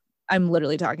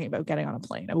literally talking about getting on a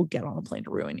plane. I will get on a plane to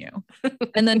ruin you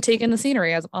and then take in the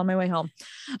scenery as on my way home.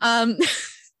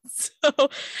 So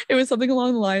it was something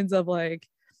along the lines of like,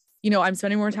 you know, I'm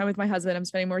spending more time with my husband. I'm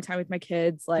spending more time with my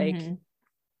kids. Like,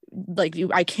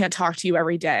 I can't talk to you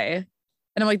every day.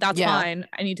 And I'm like, that's fine.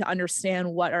 I need to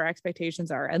understand what our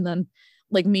expectations are. And then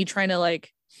like me trying to like,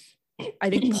 I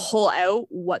think pull out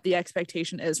what the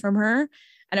expectation is from her.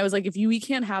 And I was like, we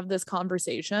can't have this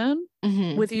conversation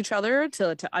with each other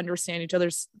to understand each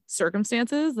other's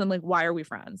circumstances, then like, why are we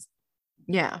friends?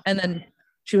 Yeah. And then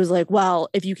she was like, well,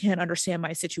 if you can't understand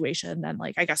my situation, then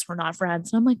like, I guess we're not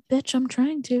friends. And I'm like, bitch, I'm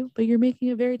trying to, but you're making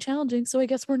it very challenging. So I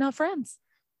guess we're not friends.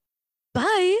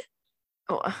 Bye.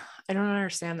 Oh, I don't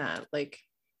understand that. Like,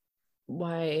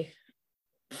 why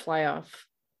fly off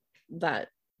that?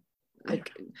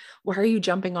 Like, why are you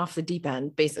jumping off the deep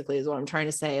end? Basically, is what I'm trying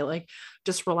to say. Like,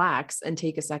 just relax and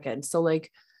take a second. So, like,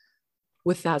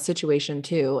 with that situation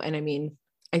too, and I mean,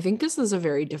 I think this is a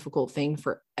very difficult thing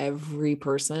for every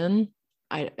person.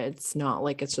 It's not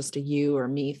like it's just a you or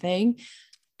me thing.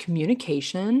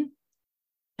 Communication,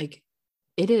 like,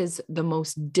 it is the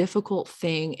most difficult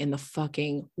thing in the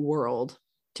fucking world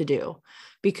to do,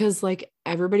 because like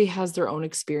everybody has their own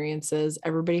experiences.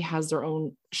 Everybody has their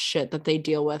own shit that they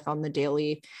deal with on the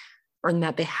daily, or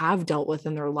that they have dealt with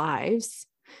in their lives.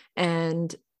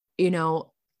 And, you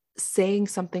know, saying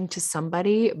something to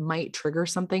somebody might trigger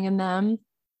something in them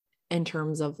in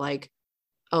terms of like,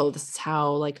 oh, this is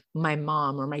how like my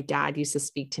mom or my dad used to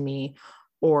speak to me,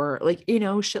 or like, you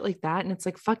know, shit like that. And it's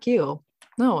like, fuck you.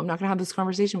 No, I'm not going to have this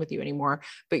conversation with you anymore.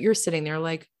 But you're sitting there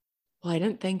like, well, I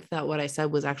didn't think that what I said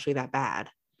was actually that bad.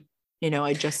 You know,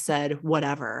 I just said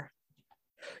whatever.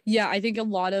 Yeah, I think a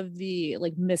lot of the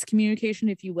like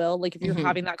miscommunication, if you will, like if you're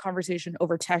having that conversation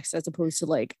over text as opposed to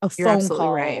like a phone call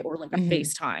or like a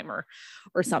FaceTime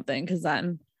or something, because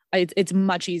then it's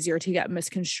much easier to get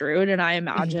misconstrued. And I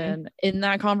imagine in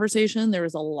that conversation, there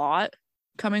was a lot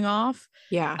coming off.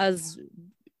 Yeah. As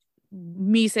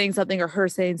me saying something or her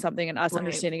saying something and us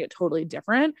understanding it totally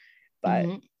different. But,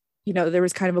 you know, there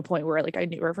was kind of a point where like I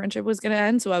knew our friendship was going to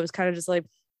end. So I was kind of just like,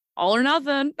 all or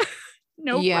nothing.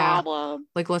 No problem.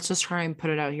 Like, let's just try and put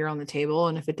it out here on the table.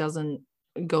 And if it doesn't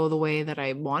go the way that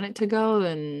I want it to go,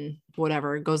 then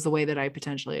whatever, it goes the way that I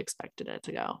potentially expected it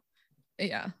to go.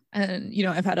 Yeah. And, you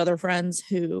know, I've had other friends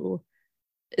who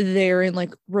they're in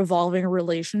like revolving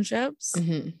relationships,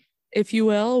 if you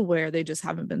will, where they just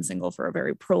haven't been single for a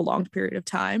very prolonged period of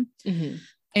time.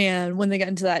 And when they get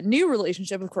into that new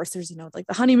relationship, of course, there's, you know, like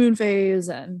the honeymoon phase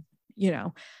and, you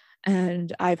know,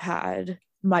 and I've had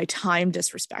my time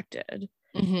disrespected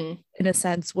in a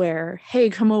sense where, hey,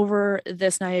 come over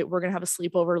this night. We're going to have a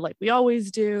sleepover like we always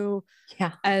do.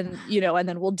 Yeah. And, you know, and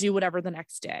then we'll do whatever the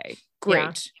next day. Great.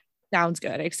 Yeah. Sounds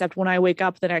good. Except when I wake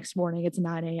up the next morning, it's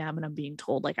 9 a.m. and I'm being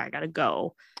told like, I got to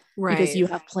go because you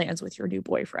have plans with your new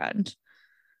boyfriend.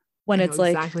 When it's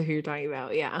like exactly who you're talking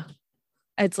about. Yeah.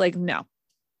 It's like, no.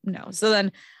 So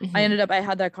then I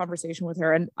had that conversation with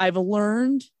her, and I've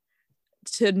learned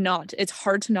it's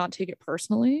hard to not take it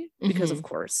personally, because of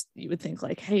course you would think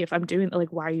like, hey, if I'm doing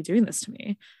like, why are you doing this to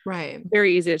me? Right.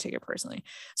 Very easy to take it personally.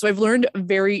 So I've learned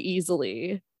very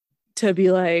easily to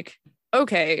be like,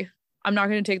 okay, I'm not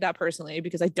going to take that personally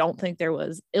because I don't think there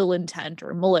was ill intent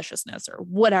or maliciousness or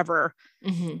whatever.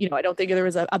 You know, I don't think there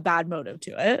was a bad motive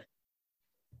to it.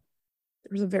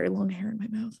 There was a very long hair in my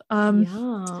mouth.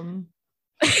 Yum.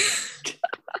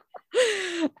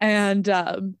 and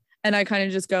I kind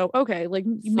of just go, okay, like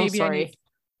maybe sorry.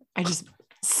 I just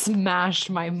smashed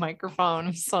my microphone.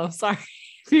 I'm so sorry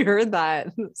if you heard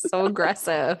that. So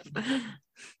aggressive.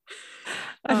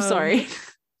 I'm sorry.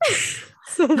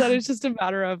 So that is just a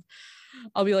matter of,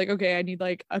 I'll be like, okay, I need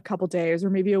like a couple days or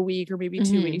maybe a week or maybe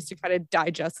 2 weeks to kind of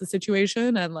digest the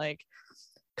situation and like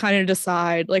kind of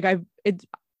decide. Like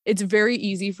it's very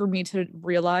easy for me to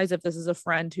realize if this is a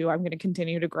friend who I'm going to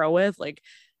continue to grow with, like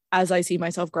as I see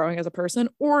myself growing as a person,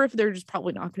 or if they're just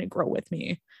probably not going to grow with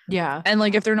me. Yeah. And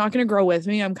like, if they're not going to grow with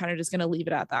me, I'm kind of just going to leave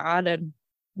it at that and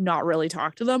not really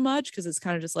talk to them much. Cause it's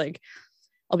kind of just like,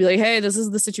 I'll be like, hey, this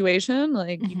is the situation.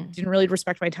 Like you didn't really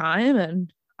respect my time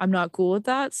and I'm not cool with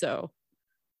that. So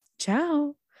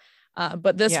ciao.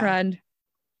 But this friend,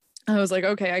 I was like,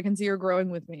 okay, I can see her growing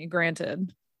with me.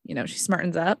 Granted, you know, she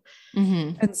smartens up.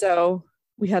 And so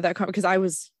we had that because I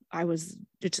was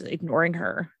just ignoring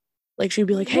her. Like she'd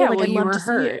be like, hey, like I'd love to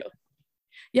see you.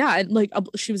 Yeah. And like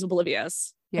she was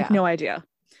oblivious. Yeah. Like, no idea.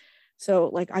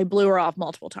 So like I blew her off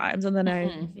multiple times and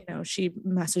then you know, she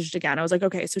messaged again. I was like,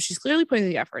 okay, so she's clearly putting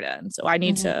the effort in. So I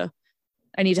need to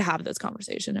have this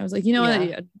conversation. I was like, you know,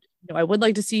 I would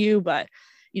like to see you, but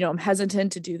you know, I'm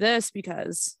hesitant to do this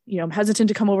because, you know, I'm hesitant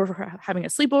to come over for having a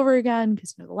sleepover again.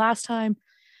 Cause you know, the last time,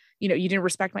 you know, you didn't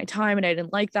respect my time and I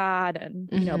didn't like that. And,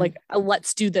 you know, like,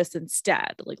 let's do this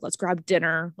instead. Like, let's grab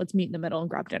dinner. Let's meet in the middle and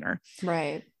grab dinner.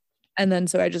 Right. And then,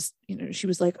 so I just, you know, she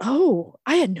was like, oh,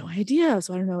 I had no idea.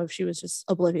 So I don't know if she was just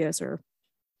oblivious or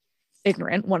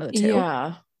ignorant, one of the two.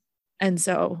 Yeah. And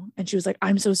she was like,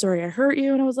 I'm so sorry I hurt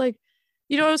you. And I was like,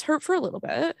 you know, I was hurt for a little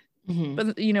bit,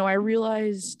 but you know, I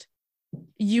realized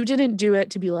you didn't do it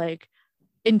to be like,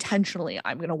 intentionally,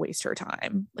 I'm going to waste her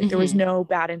time. Like there was no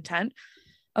bad intent.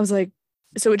 I was like,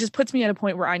 so it just puts me at a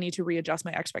point where I need to readjust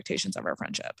my expectations of our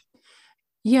friendship.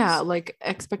 Yeah. Like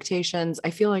expectations. I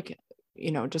feel like,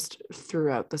 you know, just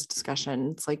throughout this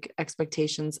discussion, it's like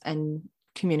expectations and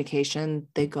communication,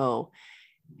 they go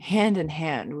hand in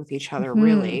hand with each other,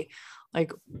 really.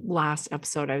 Like last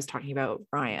episode, I was talking about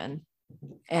Ryan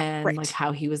and like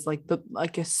how he was like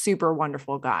a super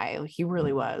wonderful guy. Like he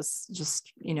really was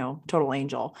just, you know, total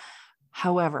angel.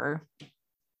 However,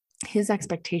 his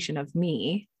expectation of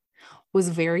me was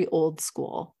very old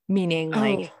school, meaning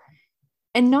like,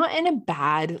 and not in a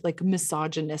bad, like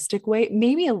misogynistic way,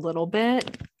 maybe a little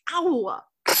bit. Ow.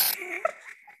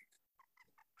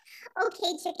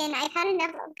 Okay, chicken, I've had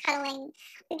enough of cuddling.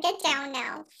 Get down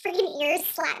now. Freaking ears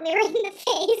slap me right in the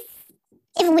face.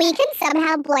 If we can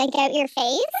somehow blank out your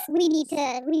face, we need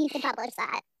to publish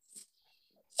that.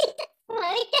 We're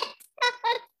gonna have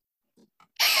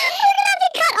to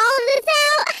cut all of this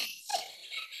out.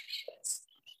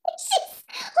 She's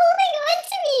holding on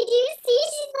to me. Do you see?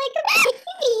 She's like a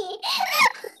baby.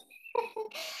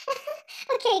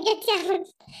 Okay, get down.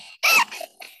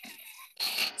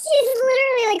 She's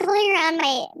literally like holding around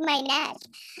my neck.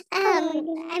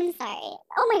 I'm sorry.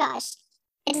 Oh my gosh.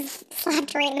 I just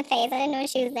slapped her right in the face. I didn't know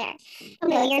she was there. Oh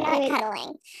no, you're not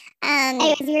cuddling.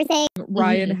 Anyways, you were saying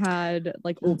Ryan had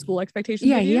like old school expectations.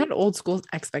 Yeah, he had old school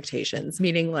expectations,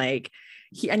 meaning like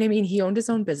he owned his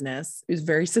own business. He was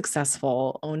very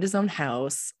successful, owned his own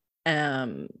house.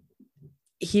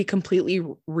 He completely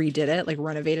redid it, like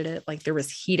renovated it. Like there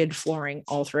was heated flooring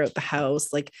all throughout the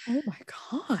house. Like, oh my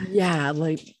God. Yeah,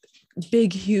 like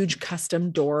big, huge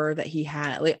custom door that he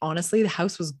had. Like, honestly, the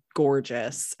house was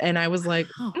gorgeous. And I was like,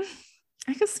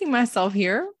 I can see myself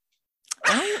here.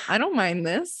 I don't mind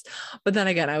this. But then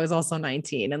again, I was also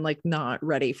 19 and like not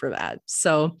ready for that.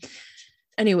 So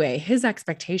anyway, his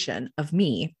expectation of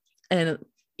me, and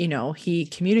you know, he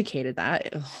communicated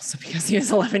that also because he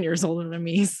was 11 years older than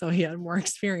me. So he had more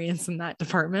experience in that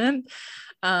department.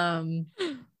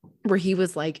 Where he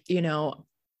was like, you know,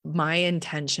 my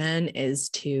intention is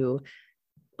to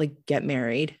like get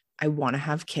married. I want to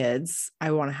have kids. I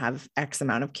want to have X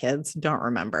amount of kids. Don't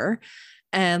remember.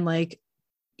 And like,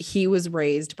 he was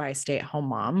raised by a stay-at-home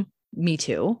mom, me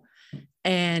too.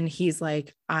 And he's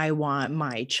like, I want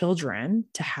my children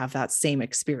to have that same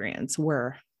experience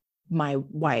where my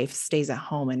wife stays at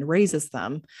home and raises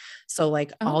them. So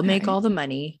like, I'll make all the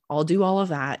money. I'll do all of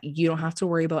that. You don't have to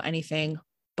worry about anything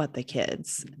but the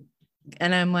kids.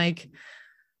 And I'm like,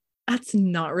 that's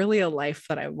not really a life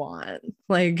that I want.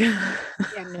 Like, yeah,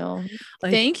 no,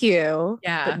 like, thank you.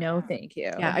 Yeah. But no, thank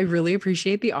you. Yeah. I really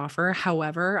appreciate the offer.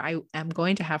 However, I am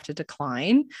going to have to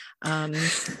decline.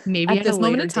 Maybe at this a moment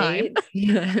later in time.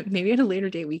 date, maybe at a later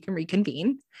date, we can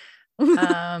reconvene.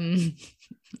 We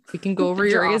can go over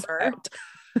your offer.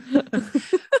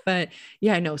 But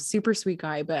yeah, no, super sweet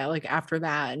guy. But like after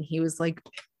that, and he was like,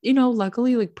 you know,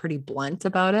 luckily like pretty blunt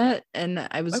about it. And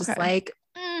I was just like,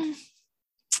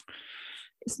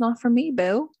 it's not for me,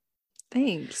 boo.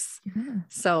 Thanks. Yeah.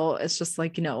 So it's just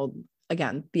like, you know,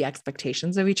 again, the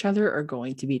expectations of each other are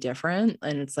going to be different.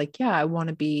 And it's like, yeah, I want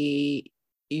to be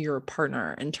your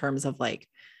partner in terms of like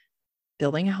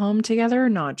building a home together,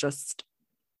 not just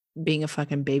being a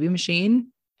fucking baby machine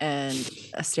and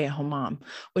a stay-at-home mom,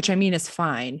 which I mean is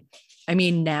fine. I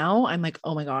mean, now I'm like,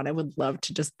 oh my God, I would love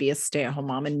to just be a stay-at-home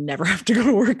mom and never have to go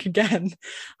to work again.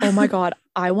 Oh my God.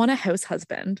 I want a house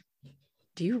husband.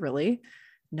 Do you really?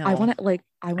 No. I want a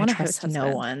house husband.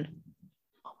 No one.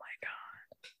 Oh my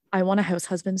God. I want a house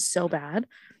husband so bad.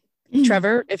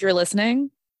 Trevor, if you're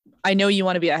listening, I know you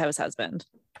want to be a house husband.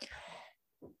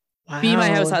 Wow. Be my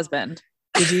house husband.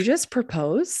 Did you just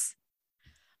propose?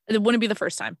 It wouldn't be the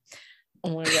first time. Oh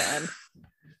my God.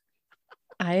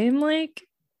 I'm like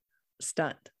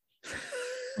stunned.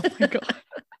 Oh my God.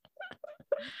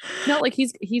 No, like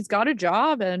he's got a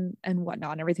job and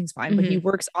whatnot and everything's fine, but he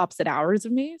works opposite hours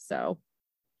of me. So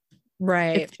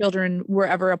right. If children were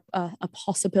ever a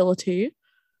possibility,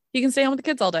 he can stay home with the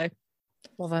kids all day.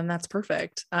 Well, then that's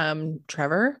perfect.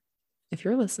 Trevor, if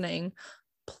you're listening,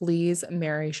 please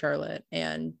marry Charlotte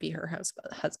and be her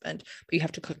husband, but you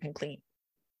have to cook and clean.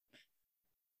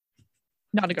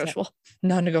 Non-negotiable.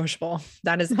 Non-negotiable.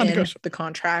 That is in the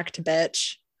contract,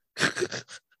 bitch.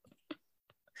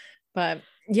 But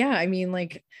yeah, I mean,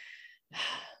 like,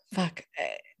 fuck.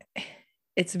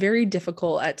 It's very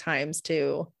difficult at times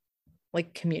to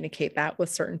like communicate that with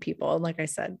certain people. And like I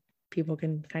said, people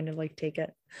can kind of like take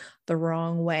it the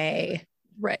wrong way.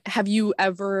 Right. Have you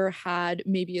ever had,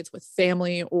 maybe it's with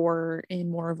family or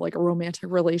in more of like a romantic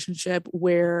relationship,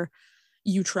 where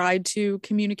you tried to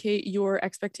communicate your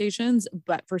expectations,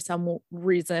 but for some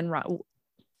reason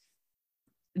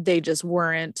they just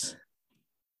weren't,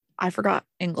 I forgot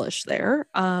English there.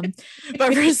 But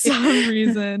for some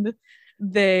reason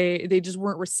they just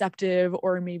weren't receptive,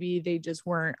 or maybe they just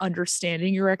weren't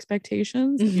understanding your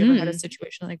expectations. Have you ever had a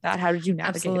situation like that? How did you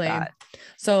navigate that?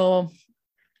 So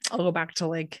I'll go back to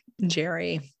like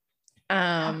Jerry,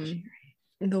 the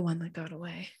one that got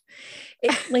away.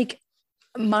 Like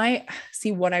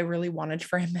what I really wanted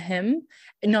for him,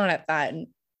 not at that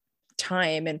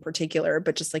time in particular,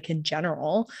 but just like in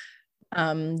general,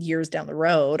 years down the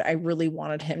road, I really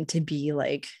wanted him to be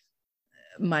like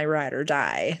my ride or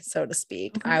die, so to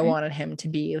speak. Okay. I wanted him to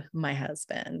be my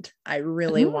husband. I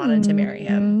really wanted to marry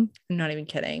him. I'm not even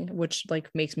kidding, which like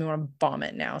makes me want to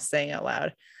vomit now saying it out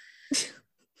loud.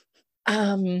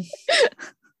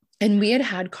 And we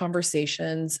had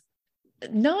conversations,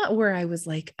 not where I was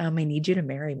like, I need you to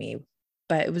marry me,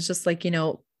 but it was just like, you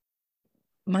know,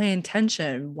 my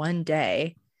intention one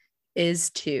day is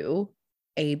to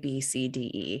A, B, C,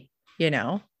 D, E, you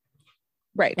know?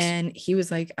 Right. And he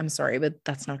was like, I'm sorry, but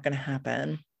that's not going to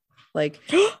happen. Like,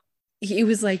 he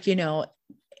was like, you know,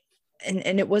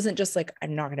 and it wasn't just like,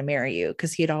 I'm not going to marry you.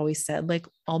 Cause he had always said like,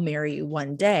 I'll marry you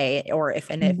one day, or if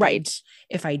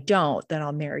I don't, then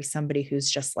I'll marry somebody who's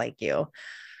just like you.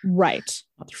 Right.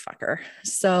 Motherfucker.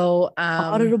 So,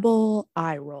 audible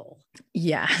eye roll.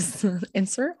 Yes.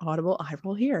 Insert audible eye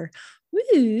roll here.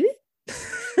 Woo.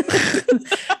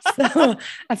 So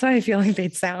that's why I feel like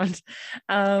they'd sound.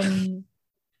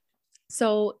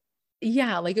 So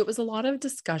yeah, like it was a lot of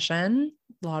discussion,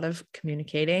 a lot of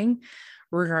communicating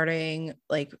regarding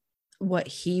like what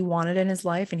he wanted in his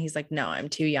life. And he's like, no, I'm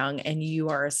too young. And you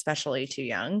are especially too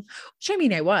young, which I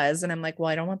mean, I was, and I'm like, well,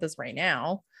 I don't want this right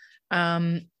now.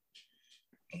 But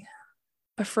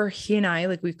for he and I,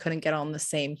 like, we couldn't get on the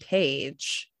same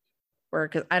page, or,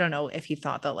 cause I don't know if he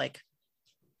thought that like,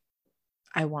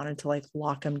 I wanted to like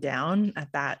lock him down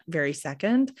at that very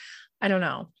second. I don't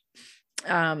know.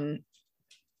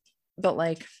 But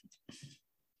like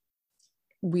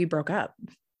we broke up.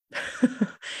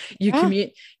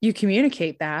 You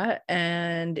communicate that.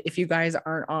 And if you guys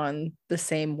aren't on the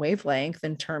same wavelength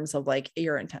in terms of like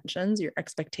your intentions, your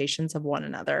expectations of one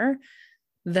another,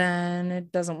 then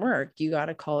it doesn't work. You got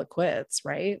to call it quits,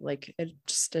 right? Like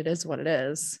it is what it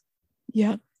is.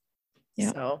 Yeah.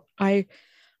 Yeah. So I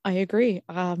agree.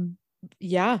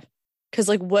 Yeah. Cause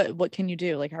like, what can you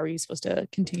do? Like, how are you supposed to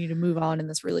continue to move on in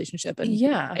this relationship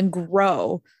and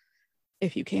grow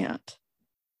if you can't?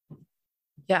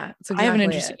 Yeah, it's exactly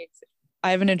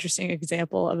I have an interesting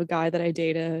example of a guy that I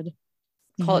dated,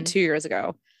 call it 2 years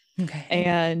ago. Okay.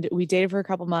 And we dated for a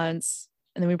couple months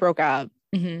and then we broke up.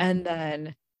 And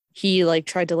then he like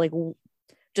tried to like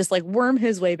just like worm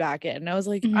his way back in. And I was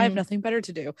like, I have nothing better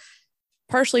to do.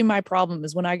 Partially my problem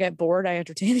is when I get bored, I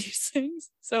entertain these things.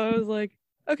 So I was like,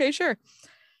 okay, sure.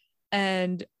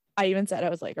 And I even said, I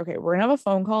was like, okay, we're gonna have a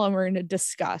phone call and we're gonna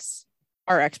discuss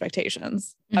our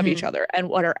expectations of each other and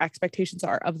what our expectations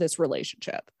are of this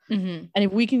relationship. And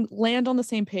if we can land on the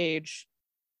same page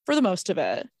for the most of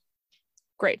it,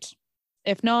 great.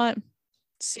 If not,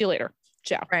 see you later.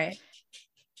 Ciao. Right.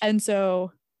 And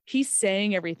so he's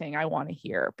saying everything I want to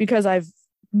hear because I've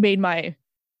made my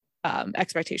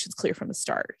expectations clear from the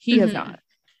start. He has not.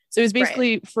 So it was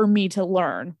basically for me to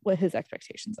learn what his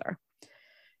expectations are.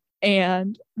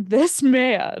 And this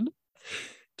man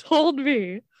told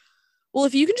me, well,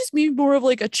 if you can just be more of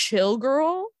like a chill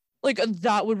girl, like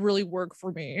that would really work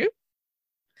for me.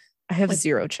 I have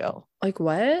zero chill. Like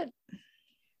what?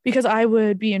 Because I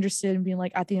would be interested in being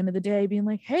like, at the end of the day, being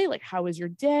like, hey, like, how was your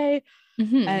day?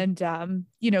 And,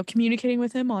 communicating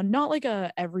with him on not like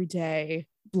a everyday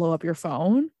blow up your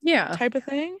phone type of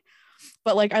thing.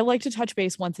 But like, I like to touch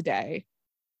base once a day.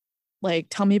 Like,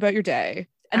 tell me about your day.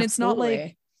 And It's not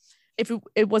like, if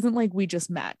it wasn't like we just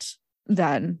met,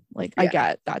 then like, I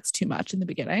get that's too much in the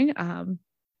beginning.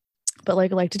 But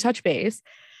like, I like to touch base,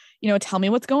 tell me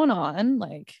what's going on,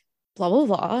 like blah, blah,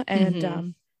 blah.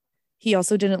 And, he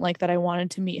also didn't like that I wanted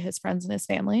to meet his friends and his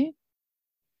family.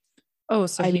 Oh,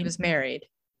 so he was married?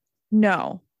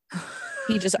 No.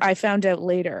 I found out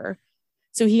later.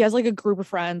 So he has like a group of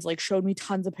friends, like showed me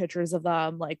tons of pictures of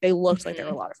them. Like they looked like they were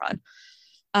a lot of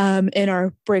fun. In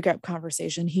our breakup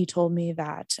conversation, he told me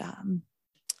that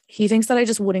he thinks that I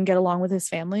just wouldn't get along with his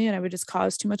family and I would just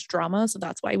cause too much drama. So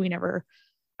that's why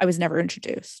I was never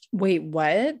introduced. Wait,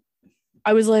 what?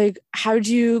 I was like, how'd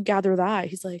you gather that?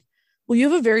 He's like, well, you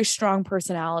have a very strong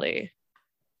personality.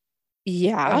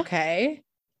 Yeah. Okay.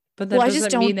 But that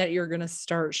doesn't mean that you're going to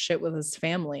start shit with his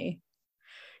family.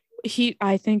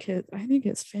 I think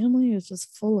his family is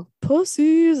just full of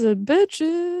pussies and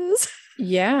bitches.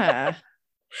 Yeah.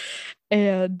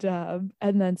 And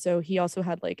then so he also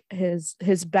had like his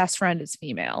best friend is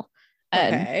female.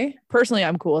 And personally,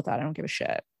 I'm cool with that. I don't give a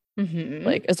shit.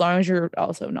 Like as long as you're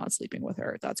also not sleeping with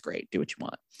her, that's great. Do what you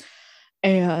want.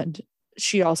 And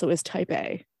she also is type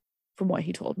A from what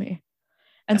he told me.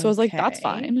 And so I was like, that's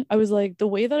fine. I was like, the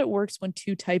way that it works when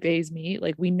two type A's meet,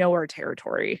 like we know our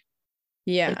territory.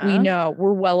 Yeah. Like, we know,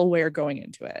 we're well aware going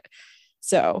into it.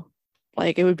 So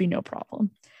like, it would be no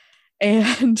problem.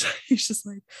 And he's just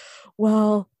like,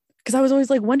 well, because I was always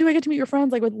like, when do I get to meet your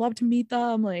friends? Like, I would love to meet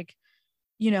them. Like,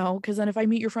 because then if I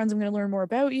meet your friends, I'm going to learn more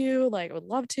about you. Like, I would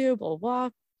love to, blah, blah, blah.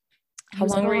 How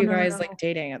long were you guys like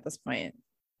dating at this point?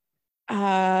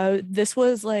 This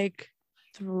was like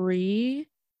 3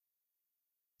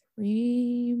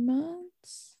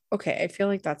 months. Okay, I feel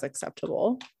like that's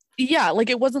acceptable. Yeah, like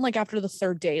it wasn't like after the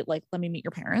third date, like let me meet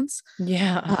your parents.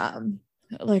 Yeah.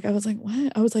 Like I was like,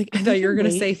 what? I was like, I thought you were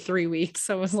gonna say 3 weeks.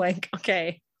 So I was like,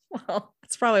 okay, well,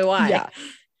 that's probably why.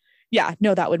 Yeah,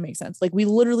 no, that would make sense. Like we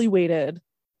literally waited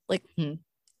like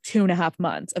 2.5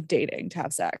 months of dating to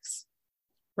have sex.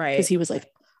 Right. Because he was like,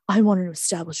 I wanted to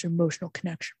establish an emotional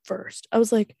connection first. I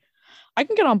was like, I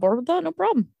can get on board with that, no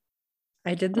problem.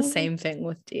 I did the same thing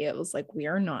with D. It was like, we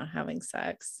are not having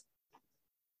sex.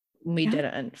 We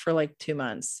didn't for like 2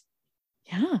 months.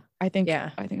 Yeah, I think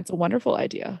it's a wonderful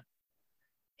idea.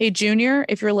 Hey, Junior,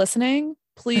 if you're listening,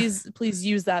 please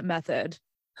use that method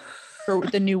for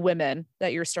the new women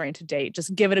that you're starting to date.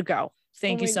 Just give it a go.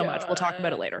 Thank you so much. We'll talk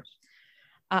about it later.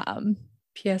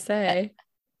 PSA.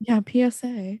 Yeah,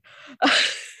 PSA.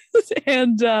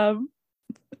 And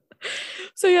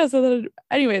so then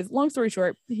anyways, long story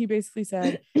short, he basically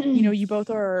said, you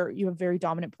have very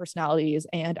dominant personalities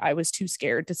and I was too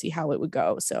scared to see how it would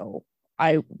go. So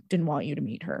I didn't want you to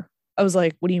meet her. I was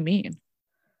like, what do you mean?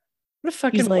 What a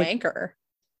fucking wanker.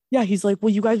 Yeah. He's like, well,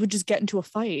 you guys would just get into a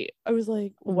fight. I was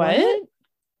like, what?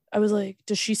 I was like,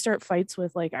 does she start fights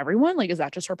with like everyone? Like, is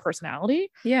that just her personality?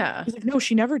 Yeah. He's like, no,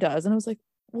 she never does. And I was like,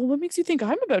 well, what makes you think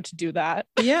I'm about to do that?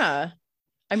 Yeah.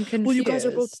 I'm confused. Well, you guys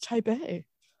are both type A.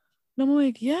 And I'm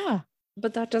like, yeah.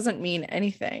 But that doesn't mean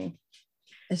anything.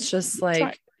 It's just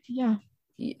like,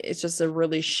 it's just a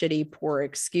really shitty, poor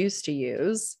excuse to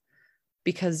use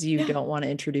because you don't want to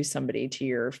introduce somebody to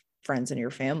your friends and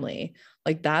your family.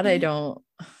 Like that, I don't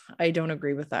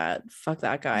agree with that. Fuck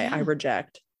that guy. I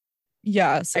reject.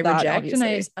 Yeah. So I reject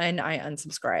and I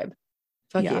unsubscribe.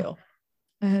 Fuck you.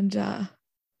 And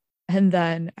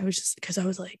then I was just, because I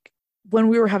was like, when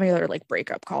we were having another like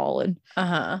breakup call and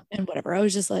and whatever, I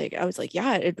was like,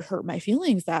 yeah, it hurt my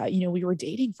feelings that, we were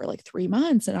dating for like 3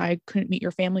 months and I couldn't meet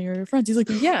your family or your friends. He's like,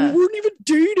 yeah, we weren't even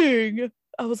dating.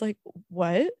 I was like,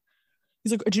 what?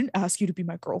 He's like, I didn't ask you to be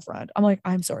my girlfriend. I'm like,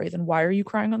 I'm sorry. Then why are you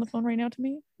crying on the phone right now to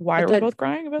me? Why are we both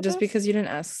crying about just this? because you didn't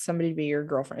ask somebody to be your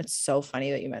girlfriend? It's so funny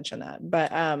that you mentioned that.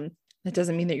 But that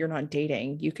doesn't mean that you're not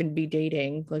dating. You can be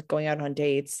dating, like going out on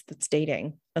dates. That's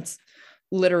dating. That's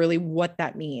literally what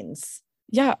that means.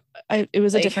 Yeah, it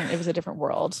was a different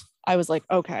world. I was like,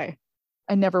 okay,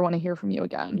 I never want to hear from you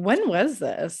again. When was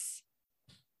this?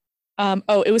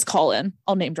 It was Colin.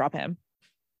 I'll name drop him.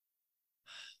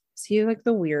 Is he like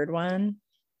the weird one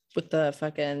with the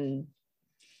fucking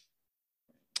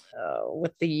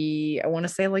with the, I want to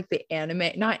say like the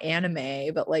anime, not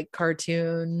anime, but like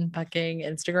cartoon fucking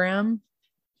Instagram?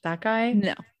 That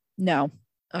guy? No.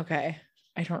 Okay.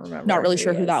 I don't remember. Not really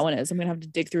sure who that one is. I'm gonna have to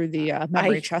dig through the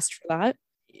memory chest for that.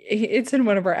 It's in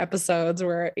one of our episodes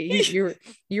where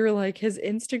you're like, his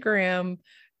Instagram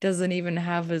doesn't even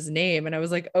have his name, and I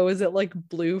was like, oh, is it like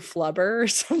Blue Flubber or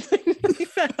something?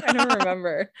 I don't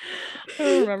remember. I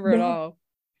don't remember at all.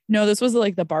 No, this was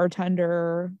like the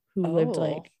bartender who lived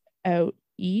like out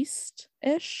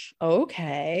east-ish.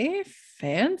 Okay,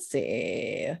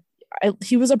 fancy.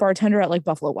 He was a bartender at like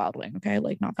Buffalo Wild Wing. Okay,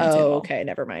 like not fancy at all. Okay,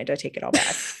 never mind. I take it all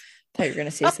back. Thought you were gonna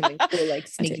say something cool like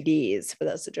Sneaky D's, but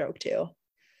that's a joke too.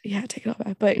 Yeah, take it all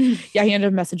back. But yeah, he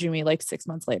ended up messaging me like 6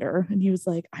 months later, and he was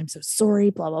like, "I'm so sorry,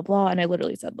 blah blah blah." And I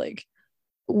literally said like,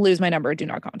 "Lose my number. Do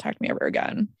not contact me ever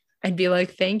again." I'd be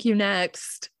like, "Thank you,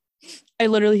 next."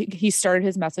 He started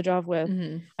his message off with,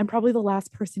 "I'm probably the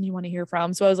last person you want to hear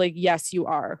from." So I was like, "Yes, you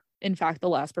are. In fact, the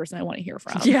last person I want to hear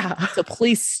from. Yeah. So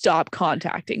please stop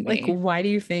contacting me." Like, why do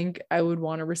you think I would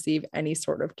want to receive any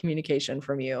sort of communication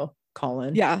from you,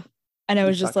 Colin? Yeah. And I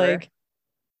was just like,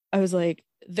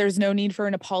 there's no need for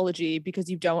an apology because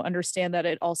you don't understand that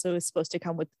it also is supposed to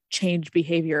come with changed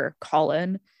behavior,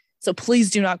 Colin. So please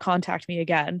do not contact me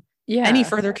again. Yeah. Any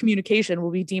further communication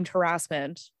will be deemed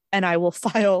harassment and I will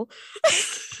file.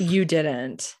 You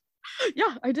didn't.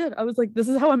 Yeah, I did. I was like, this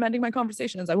is how I'm ending my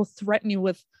conversations. I will threaten you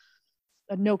with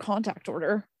a no contact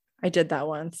order. I did that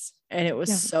once and it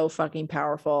was so fucking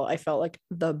powerful. I felt like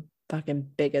the fucking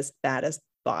biggest, baddest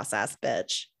boss ass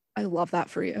bitch. I love that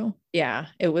for you. Yeah,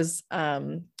 it was I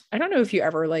don't know if you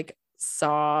ever like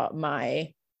saw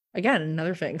my, again,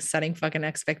 another thing, setting fucking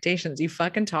expectations. You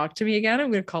fucking talk to me again,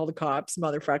 I'm gonna call the cops,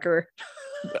 motherfucker.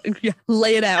 Yeah,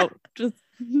 lay it out. Just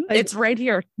it's right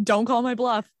here. Don't call my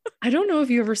bluff. I don't know if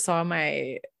you ever saw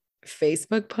my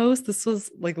Facebook post. This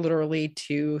was like literally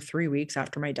 2-3 weeks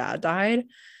after my dad died,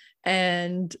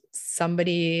 and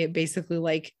somebody basically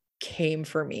like came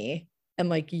for me and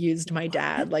like used my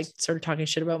dad, like started talking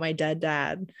shit about my dead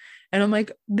dad. And I'm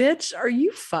like, bitch, are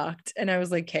you fucked? And I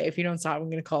was like, hey, if you don't stop, I'm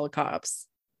going to call the cops.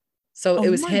 So it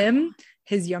was him,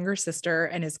 his younger sister,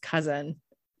 and his cousin.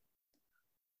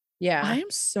 Yeah. I am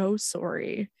so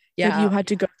sorry. Yeah. That you had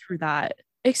to go through that,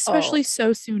 especially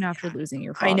so soon after losing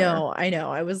your father. I know.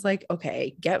 I was like,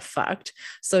 okay, get fucked.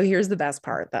 So here's the best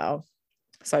part though.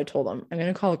 So I told them, I'm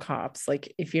going to call the cops.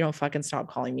 Like, if you don't fucking stop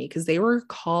calling me, because they were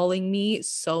calling me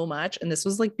so much. And this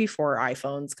was like before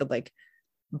iPhones could like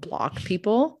block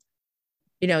people.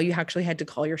 You know, you actually had to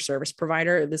call your service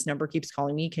provider. This number keeps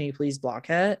calling me. Can you please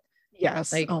block it?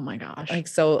 Yes. Like, oh my gosh. Like,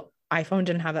 so iPhone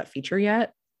didn't have that feature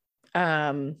yet.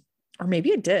 Or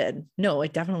maybe it did. No,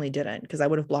 it definitely didn't, because I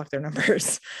would have blocked their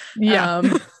numbers. Yeah.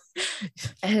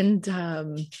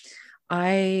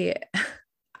 I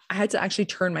had to actually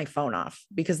turn my phone off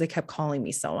because they kept calling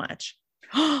me so much.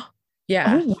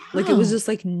 Yeah. Oh, wow. Like it was just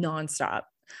like nonstop.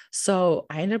 So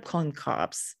I ended up calling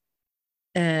cops,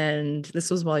 and this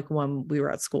was like when we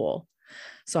were at school.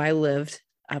 So I lived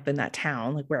up in that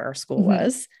town, like where our school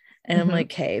was. And I'm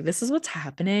like, hey, this is what's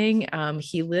happening.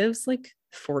 He lives like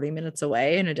 40 minutes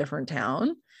away in a different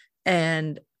town.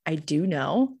 And I do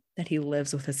know that he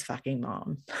lives with his fucking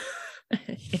mom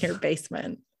in her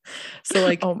basement. So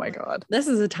like, oh my God, this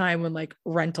is a time when like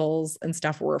rentals and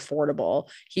stuff were affordable.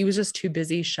 He was just too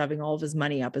busy shoving all of his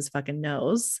money up his fucking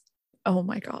nose. Oh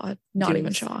my God. Not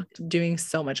even shocked. Doing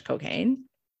so much cocaine.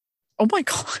 Oh my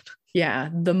God. Yeah.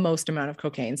 The most amount of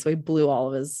cocaine. So he blew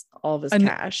all of his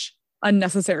cash.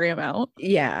 Unnecessary amount.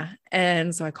 Yeah.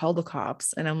 And so I called the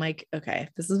cops and I'm like, okay,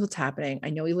 this is what's happening.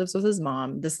 I know he lives with his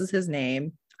mom. This is his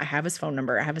name. I have his phone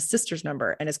number. I have his sister's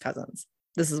number and his cousin's.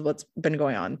 This is what's been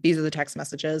going on. These are the text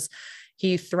messages.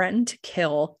 He threatened to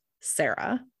kill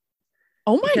Sarah.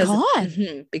 Oh my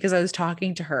God. Because I was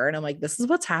talking to her and I'm like, this is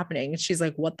what's happening. And she's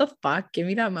like, what the fuck? Give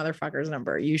me that motherfucker's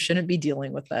number. You shouldn't be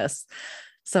dealing with this.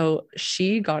 So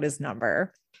she got his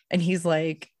number and he's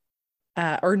like,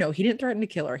 or no, he didn't threaten to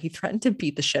kill her. He threatened to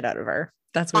beat the shit out of her.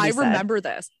 That's what he said. I remember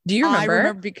this. Do you remember? I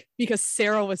remember because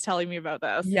Sarah was telling me about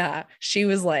this. Yeah. She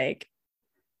was like,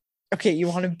 okay, you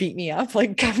want to beat me up?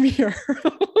 Like, come here.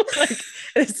 Like,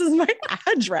 this is my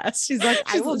address. She's like,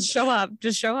 I will show up.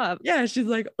 Just show up. Yeah. She's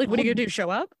like, what are you gonna do? Show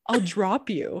up? I'll drop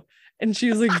you. And she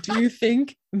was like, do you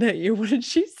think that you, what did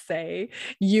she say?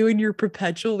 You and your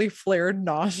perpetually flared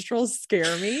nostrils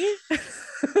scare me?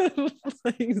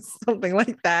 Like something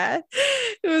like that.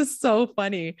 It was so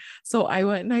funny. So I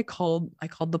went and I called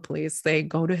the police. They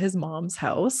go to his mom's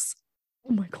house.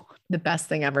 Oh my God. The best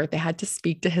thing ever. They had to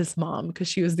speak to his mom because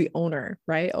she was the owner,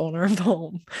 right? Owner of the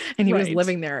home. And he was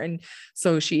living there. And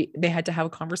so they had to have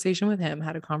a conversation with him,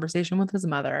 had a conversation with his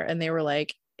mother. And they were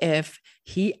like, if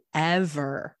he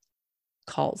ever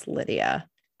calls Lydia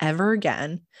ever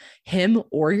again, him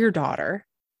or your daughter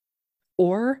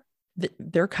or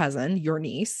their cousin, your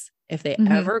niece, if they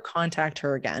ever contact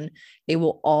her again, they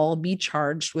will all be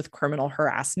charged with criminal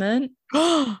harassment.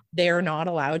 They are not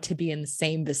allowed to be in the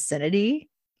same vicinity.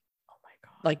 Oh my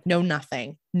God. Like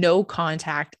nothing, no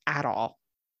contact at all.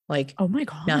 Like, oh my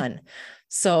God, none.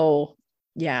 So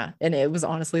yeah. And it was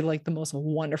honestly like the most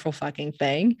wonderful fucking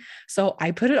thing. So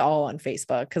I put it all on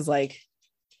Facebook because like,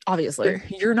 obviously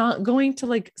you're not going to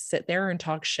like sit there and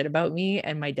talk shit about me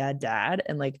and my dad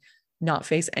and like not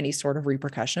face any sort of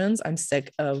repercussions. I'm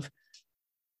sick of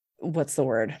what's the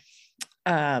word?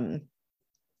 Hiding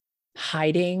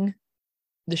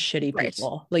the shitty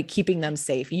people, like keeping them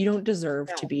safe. You don't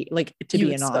deserve to be like, to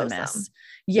be anonymous.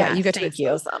 Yeah, you get to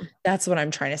expose them. That's what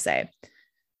I'm trying to say.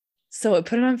 So I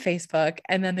put it on Facebook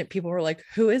and then the people were like,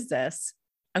 who is this?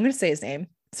 I'm going to say his name.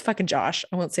 It's fucking Josh.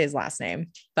 I won't say his last name,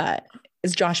 but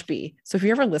it's Josh B. So if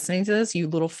you're ever listening to this, you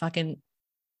little fucking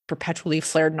perpetually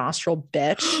flared nostril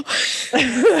bitch,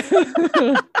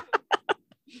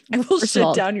 I will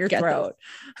shit down your throat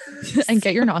and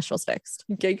get your nostrils fixed.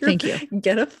 Thank you.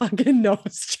 Get a fucking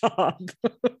nose job.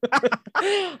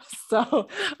 So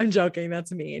I'm joking.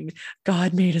 That's mean.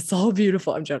 God made us all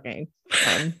beautiful. I'm joking.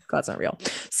 God's not real.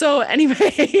 So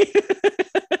anyway,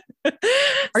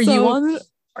 are you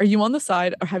on the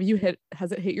side or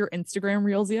has it hit your Instagram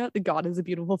reels yet? The God is a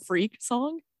Beautiful Freak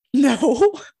song?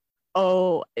 No.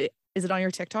 Oh, is it on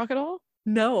your TikTok at all?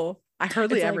 No, I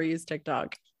hardly ever use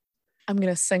TikTok. I'm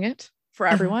going to sing it for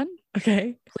everyone.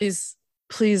 Okay. Please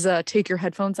take your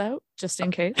headphones out just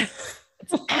in case.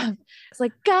 It's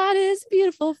like, God is a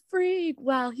beautiful freak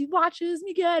while he watches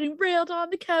me getting railed on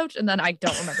the couch. And then I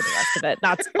don't remember the rest of it.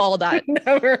 That's all that.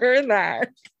 Never heard that.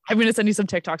 I'm going to send you some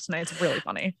TikToks tonight. It's really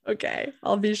funny. Okay.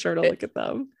 I'll be sure to look at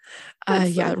them.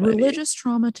 Yeah. Religious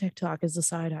trauma TikTok is the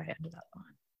side I ended up on.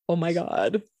 Oh my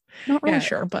God. Not really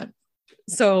sure, but.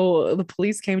 So the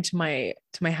police came to my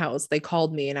house. They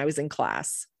called me and I was in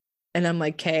class and I'm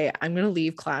like, okay, I'm going to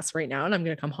leave class right now and I'm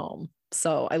going to come home.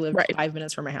 So I lived 5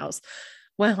 minutes from my house,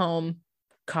 went home,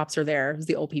 cops are there. It was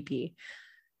the OPP.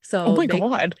 So, oh my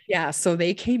God. Yeah. So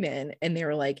they came in and they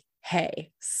were like,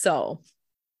 hey, so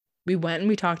we went and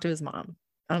we talked to his mom.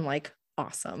 I'm like,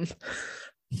 awesome.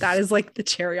 That is like the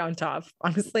cherry on top.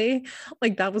 Honestly,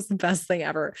 like that was the best thing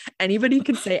ever. Anybody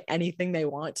can say anything they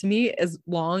want to me as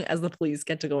long as the police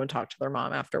get to go and talk to their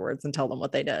mom afterwards and tell them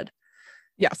what they did.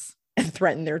 Yes. And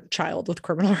threaten their child with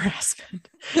criminal harassment.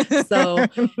 So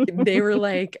they were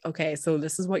like, okay, so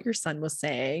this is what your son was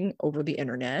saying over the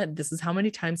internet. This is how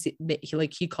many times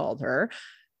he called her.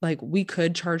 Like we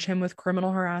could charge him with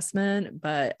criminal harassment,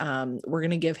 but we're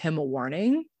going to give him a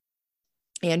warning.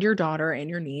 And your daughter and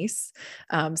your niece.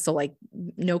 So like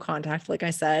no contact, like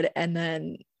I said. And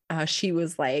then she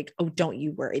was like, oh, don't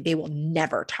you worry. They will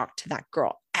never talk to that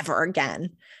girl ever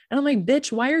again. And I'm like,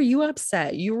 bitch, why are you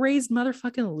upset? You raised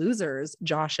motherfucking losers,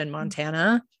 Josh and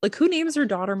Montana. Like who names her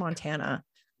daughter Montana?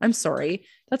 I'm sorry.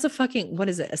 That's a fucking, what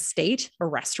is it? A state, a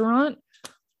restaurant,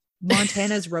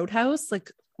 Montana's Roadhouse. Like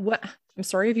what? I'm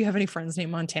sorry if you have any friends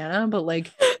named Montana, but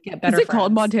like get better. Is it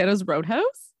called Montana's Roadhouse?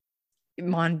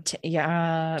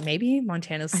 Yeah, maybe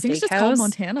Montana's Steakhouse. I think it's just called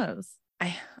Montana's.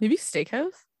 Maybe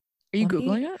Steakhouse. Are you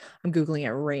Googling it? I'm Googling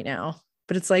it right now.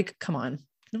 But it's like, come on,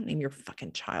 don't name your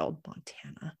fucking child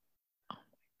Montana. Oh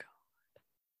my God.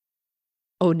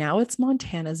 Oh, now it's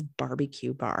Montana's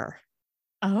Barbecue Bar.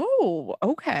 Oh,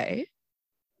 okay.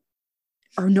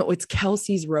 Or no, it's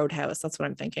Kelsey's Roadhouse. That's what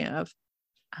I'm thinking of.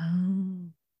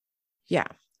 Yeah.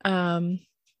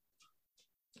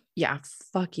 Yeah,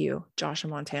 fuck you, Josh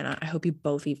and Montana. I hope you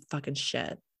both eat fucking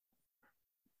shit.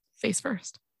 Face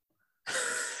first.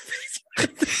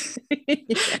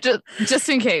 just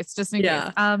in case.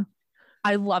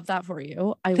 I love that for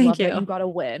you. I love that you got a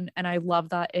win, and I love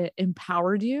that it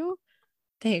empowered you.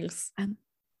 Thanks. And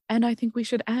I think we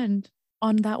should end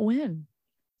on that win.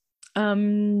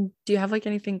 Do you have like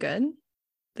anything good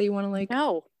that you want to like?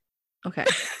 No. Okay.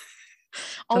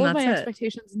 All of my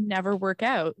expectations never work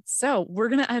out. So we're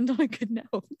going to end on a good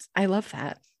note. I love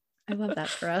that. I love that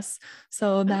for us.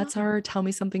 So that's our tell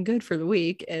me something good for the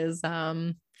week is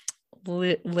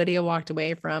Lydia walked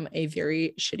away from a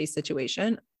very shitty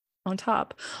situation on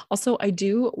top. Also, I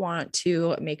do want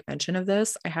to make mention of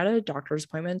this. I had a doctor's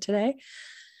appointment today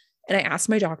and I asked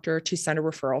my doctor to send a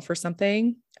referral for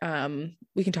something.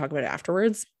 We can talk about it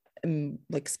afterwards,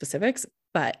 like specifics,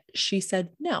 but she said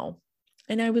no.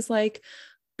 And I was like,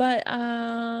 but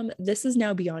this is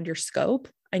now beyond your scope.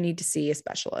 I need to see a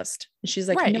specialist. And she's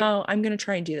like, right. No, I'm going to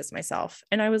try and do this myself.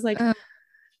 And I was like,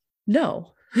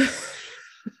 no,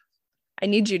 I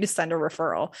need you to send a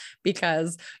referral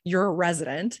because you're a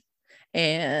resident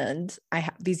and I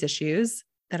have these issues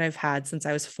that I've had since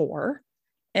I was 4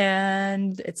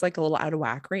 and it's like a little out of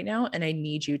whack right now. And I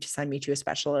need you to send me to a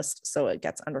specialist so it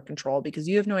gets under control because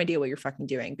you have no idea what you're fucking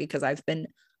doing because I've been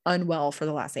unwell for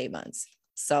the last 8 months.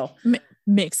 So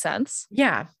makes sense.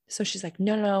 Yeah. So she's like,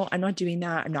 no, I'm not doing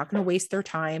that. I'm not going to waste their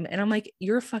time. And I'm like,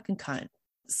 you're a fucking cunt.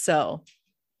 So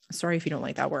sorry if you don't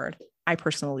like that word. I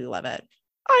personally love it.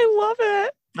 I love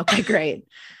it. Okay, great.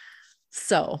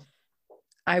 So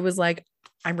I was like,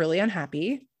 I'm really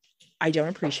unhappy. I don't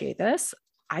appreciate this.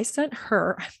 I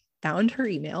found her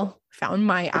email, found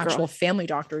my actual family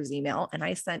doctor's email, and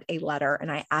I sent a letter and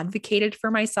I advocated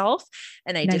for myself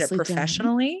and I did it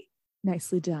professionally.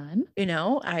 Nicely done. You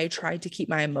know, I tried to keep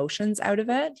my emotions out of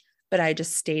it, but I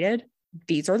just stated,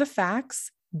 these are the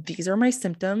facts. These are my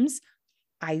symptoms.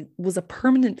 I was a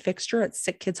permanent fixture at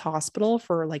Sick Kids Hospital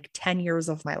for like 10 years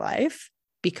of my life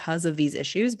because of these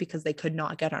issues, because they could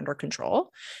not get under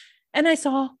control. And I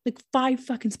saw like 5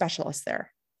 fucking specialists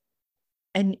there.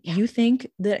 And you think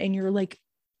that in your like,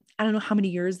 I don't know how many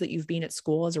years that you've been at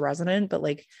school as a resident, but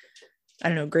like, I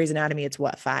don't know, Grey's Anatomy, it's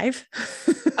what, 5?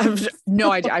 I have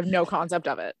no idea. I have no concept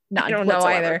of it. None I don't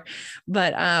whatsoever. Know either.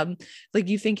 But like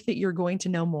you think that you're going to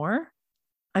know more?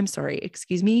 I'm sorry,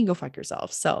 excuse me, go fuck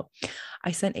yourself. So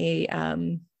I sent a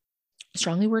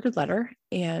strongly worded letter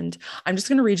and I'm just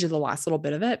going to read you the last little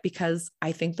bit of it because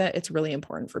I think that it's really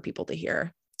important for people to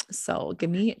hear. So give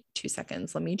me 2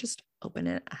 seconds. Let me just open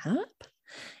it up.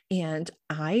 And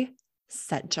I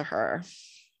said to her,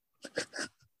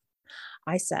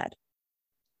 I said,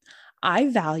 I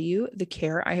value the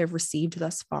care I have received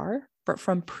thus far, but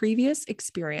from previous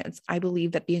experience, I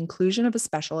believe that the inclusion of a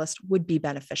specialist would be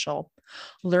beneficial.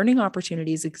 Learning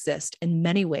opportunities exist in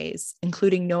many ways,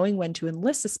 including knowing when to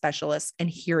enlist a specialist and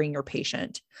hearing your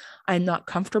patient. I am not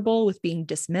comfortable with being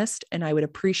dismissed, and I would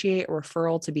appreciate a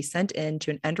referral to be sent in to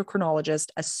an endocrinologist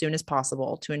as soon as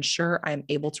possible to ensure I am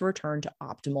able to return to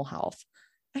optimal health.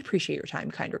 I appreciate your time.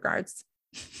 Kind regards.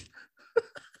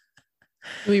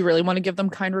 Do we really want to give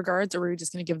them kind regards, or are we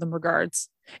just going to give them regards?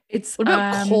 What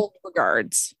about cold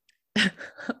regards? I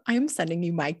am sending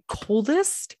you my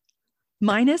coldest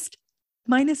minus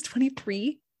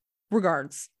 23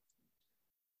 regards.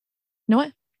 You know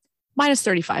what? Minus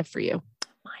 35 for you.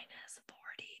 Minus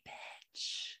 40,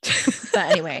 bitch.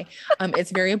 But anyway,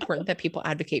 it's very important that people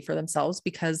advocate for themselves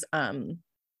because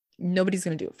nobody's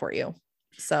going to do it for you.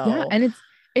 So yeah, and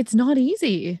it's not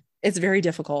easy. It's very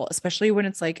difficult, especially when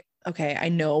it's like, okay, I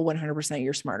know 100%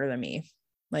 you're smarter than me.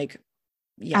 Like,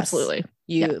 yes, absolutely.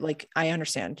 Like, I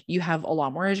understand you have a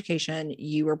lot more education.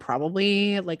 You were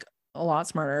probably like a lot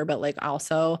smarter, but like,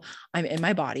 also I'm in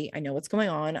my body. I know what's going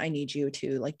on. I need you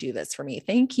to like do this for me.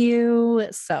 Thank you.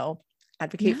 So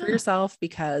advocate for yourself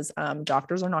because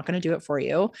doctors are not going to do it for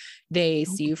you. They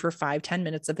see you for 5-10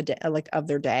 minutes of a day, like of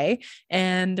their day,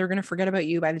 and they're going to forget about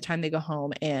you by the time they go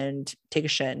home and take a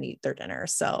shit and eat their dinner.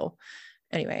 So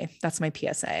anyway, that's my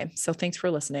PSA. So thanks for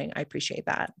listening. I appreciate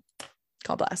that.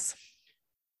 God bless.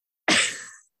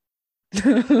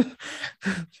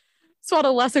 So on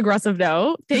a less aggressive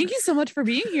note, thank you so much for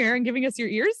being here and giving us your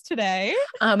ears today.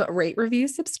 Rate, review,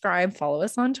 subscribe, follow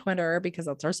us on Twitter because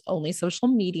that's our only social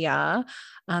media.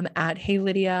 At Hey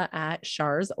Lydia, at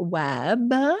Shars Web.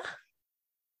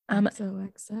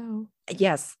 XOXO.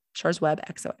 Yes, Shars Web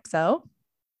XOXO.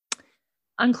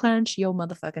 Unclench yo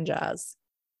motherfucking jaws.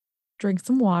 Drink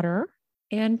some water.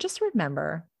 And just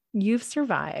remember, you've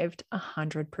survived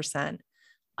 100%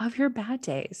 of your bad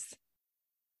days.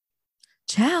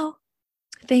 Ciao.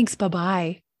 Thanks.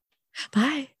 Bye-bye.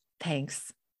 Bye.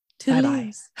 Thanks.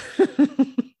 Bye-bye.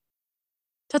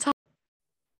 Ta-ta.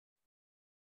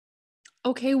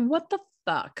 Okay, what the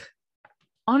fuck?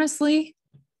 Honestly,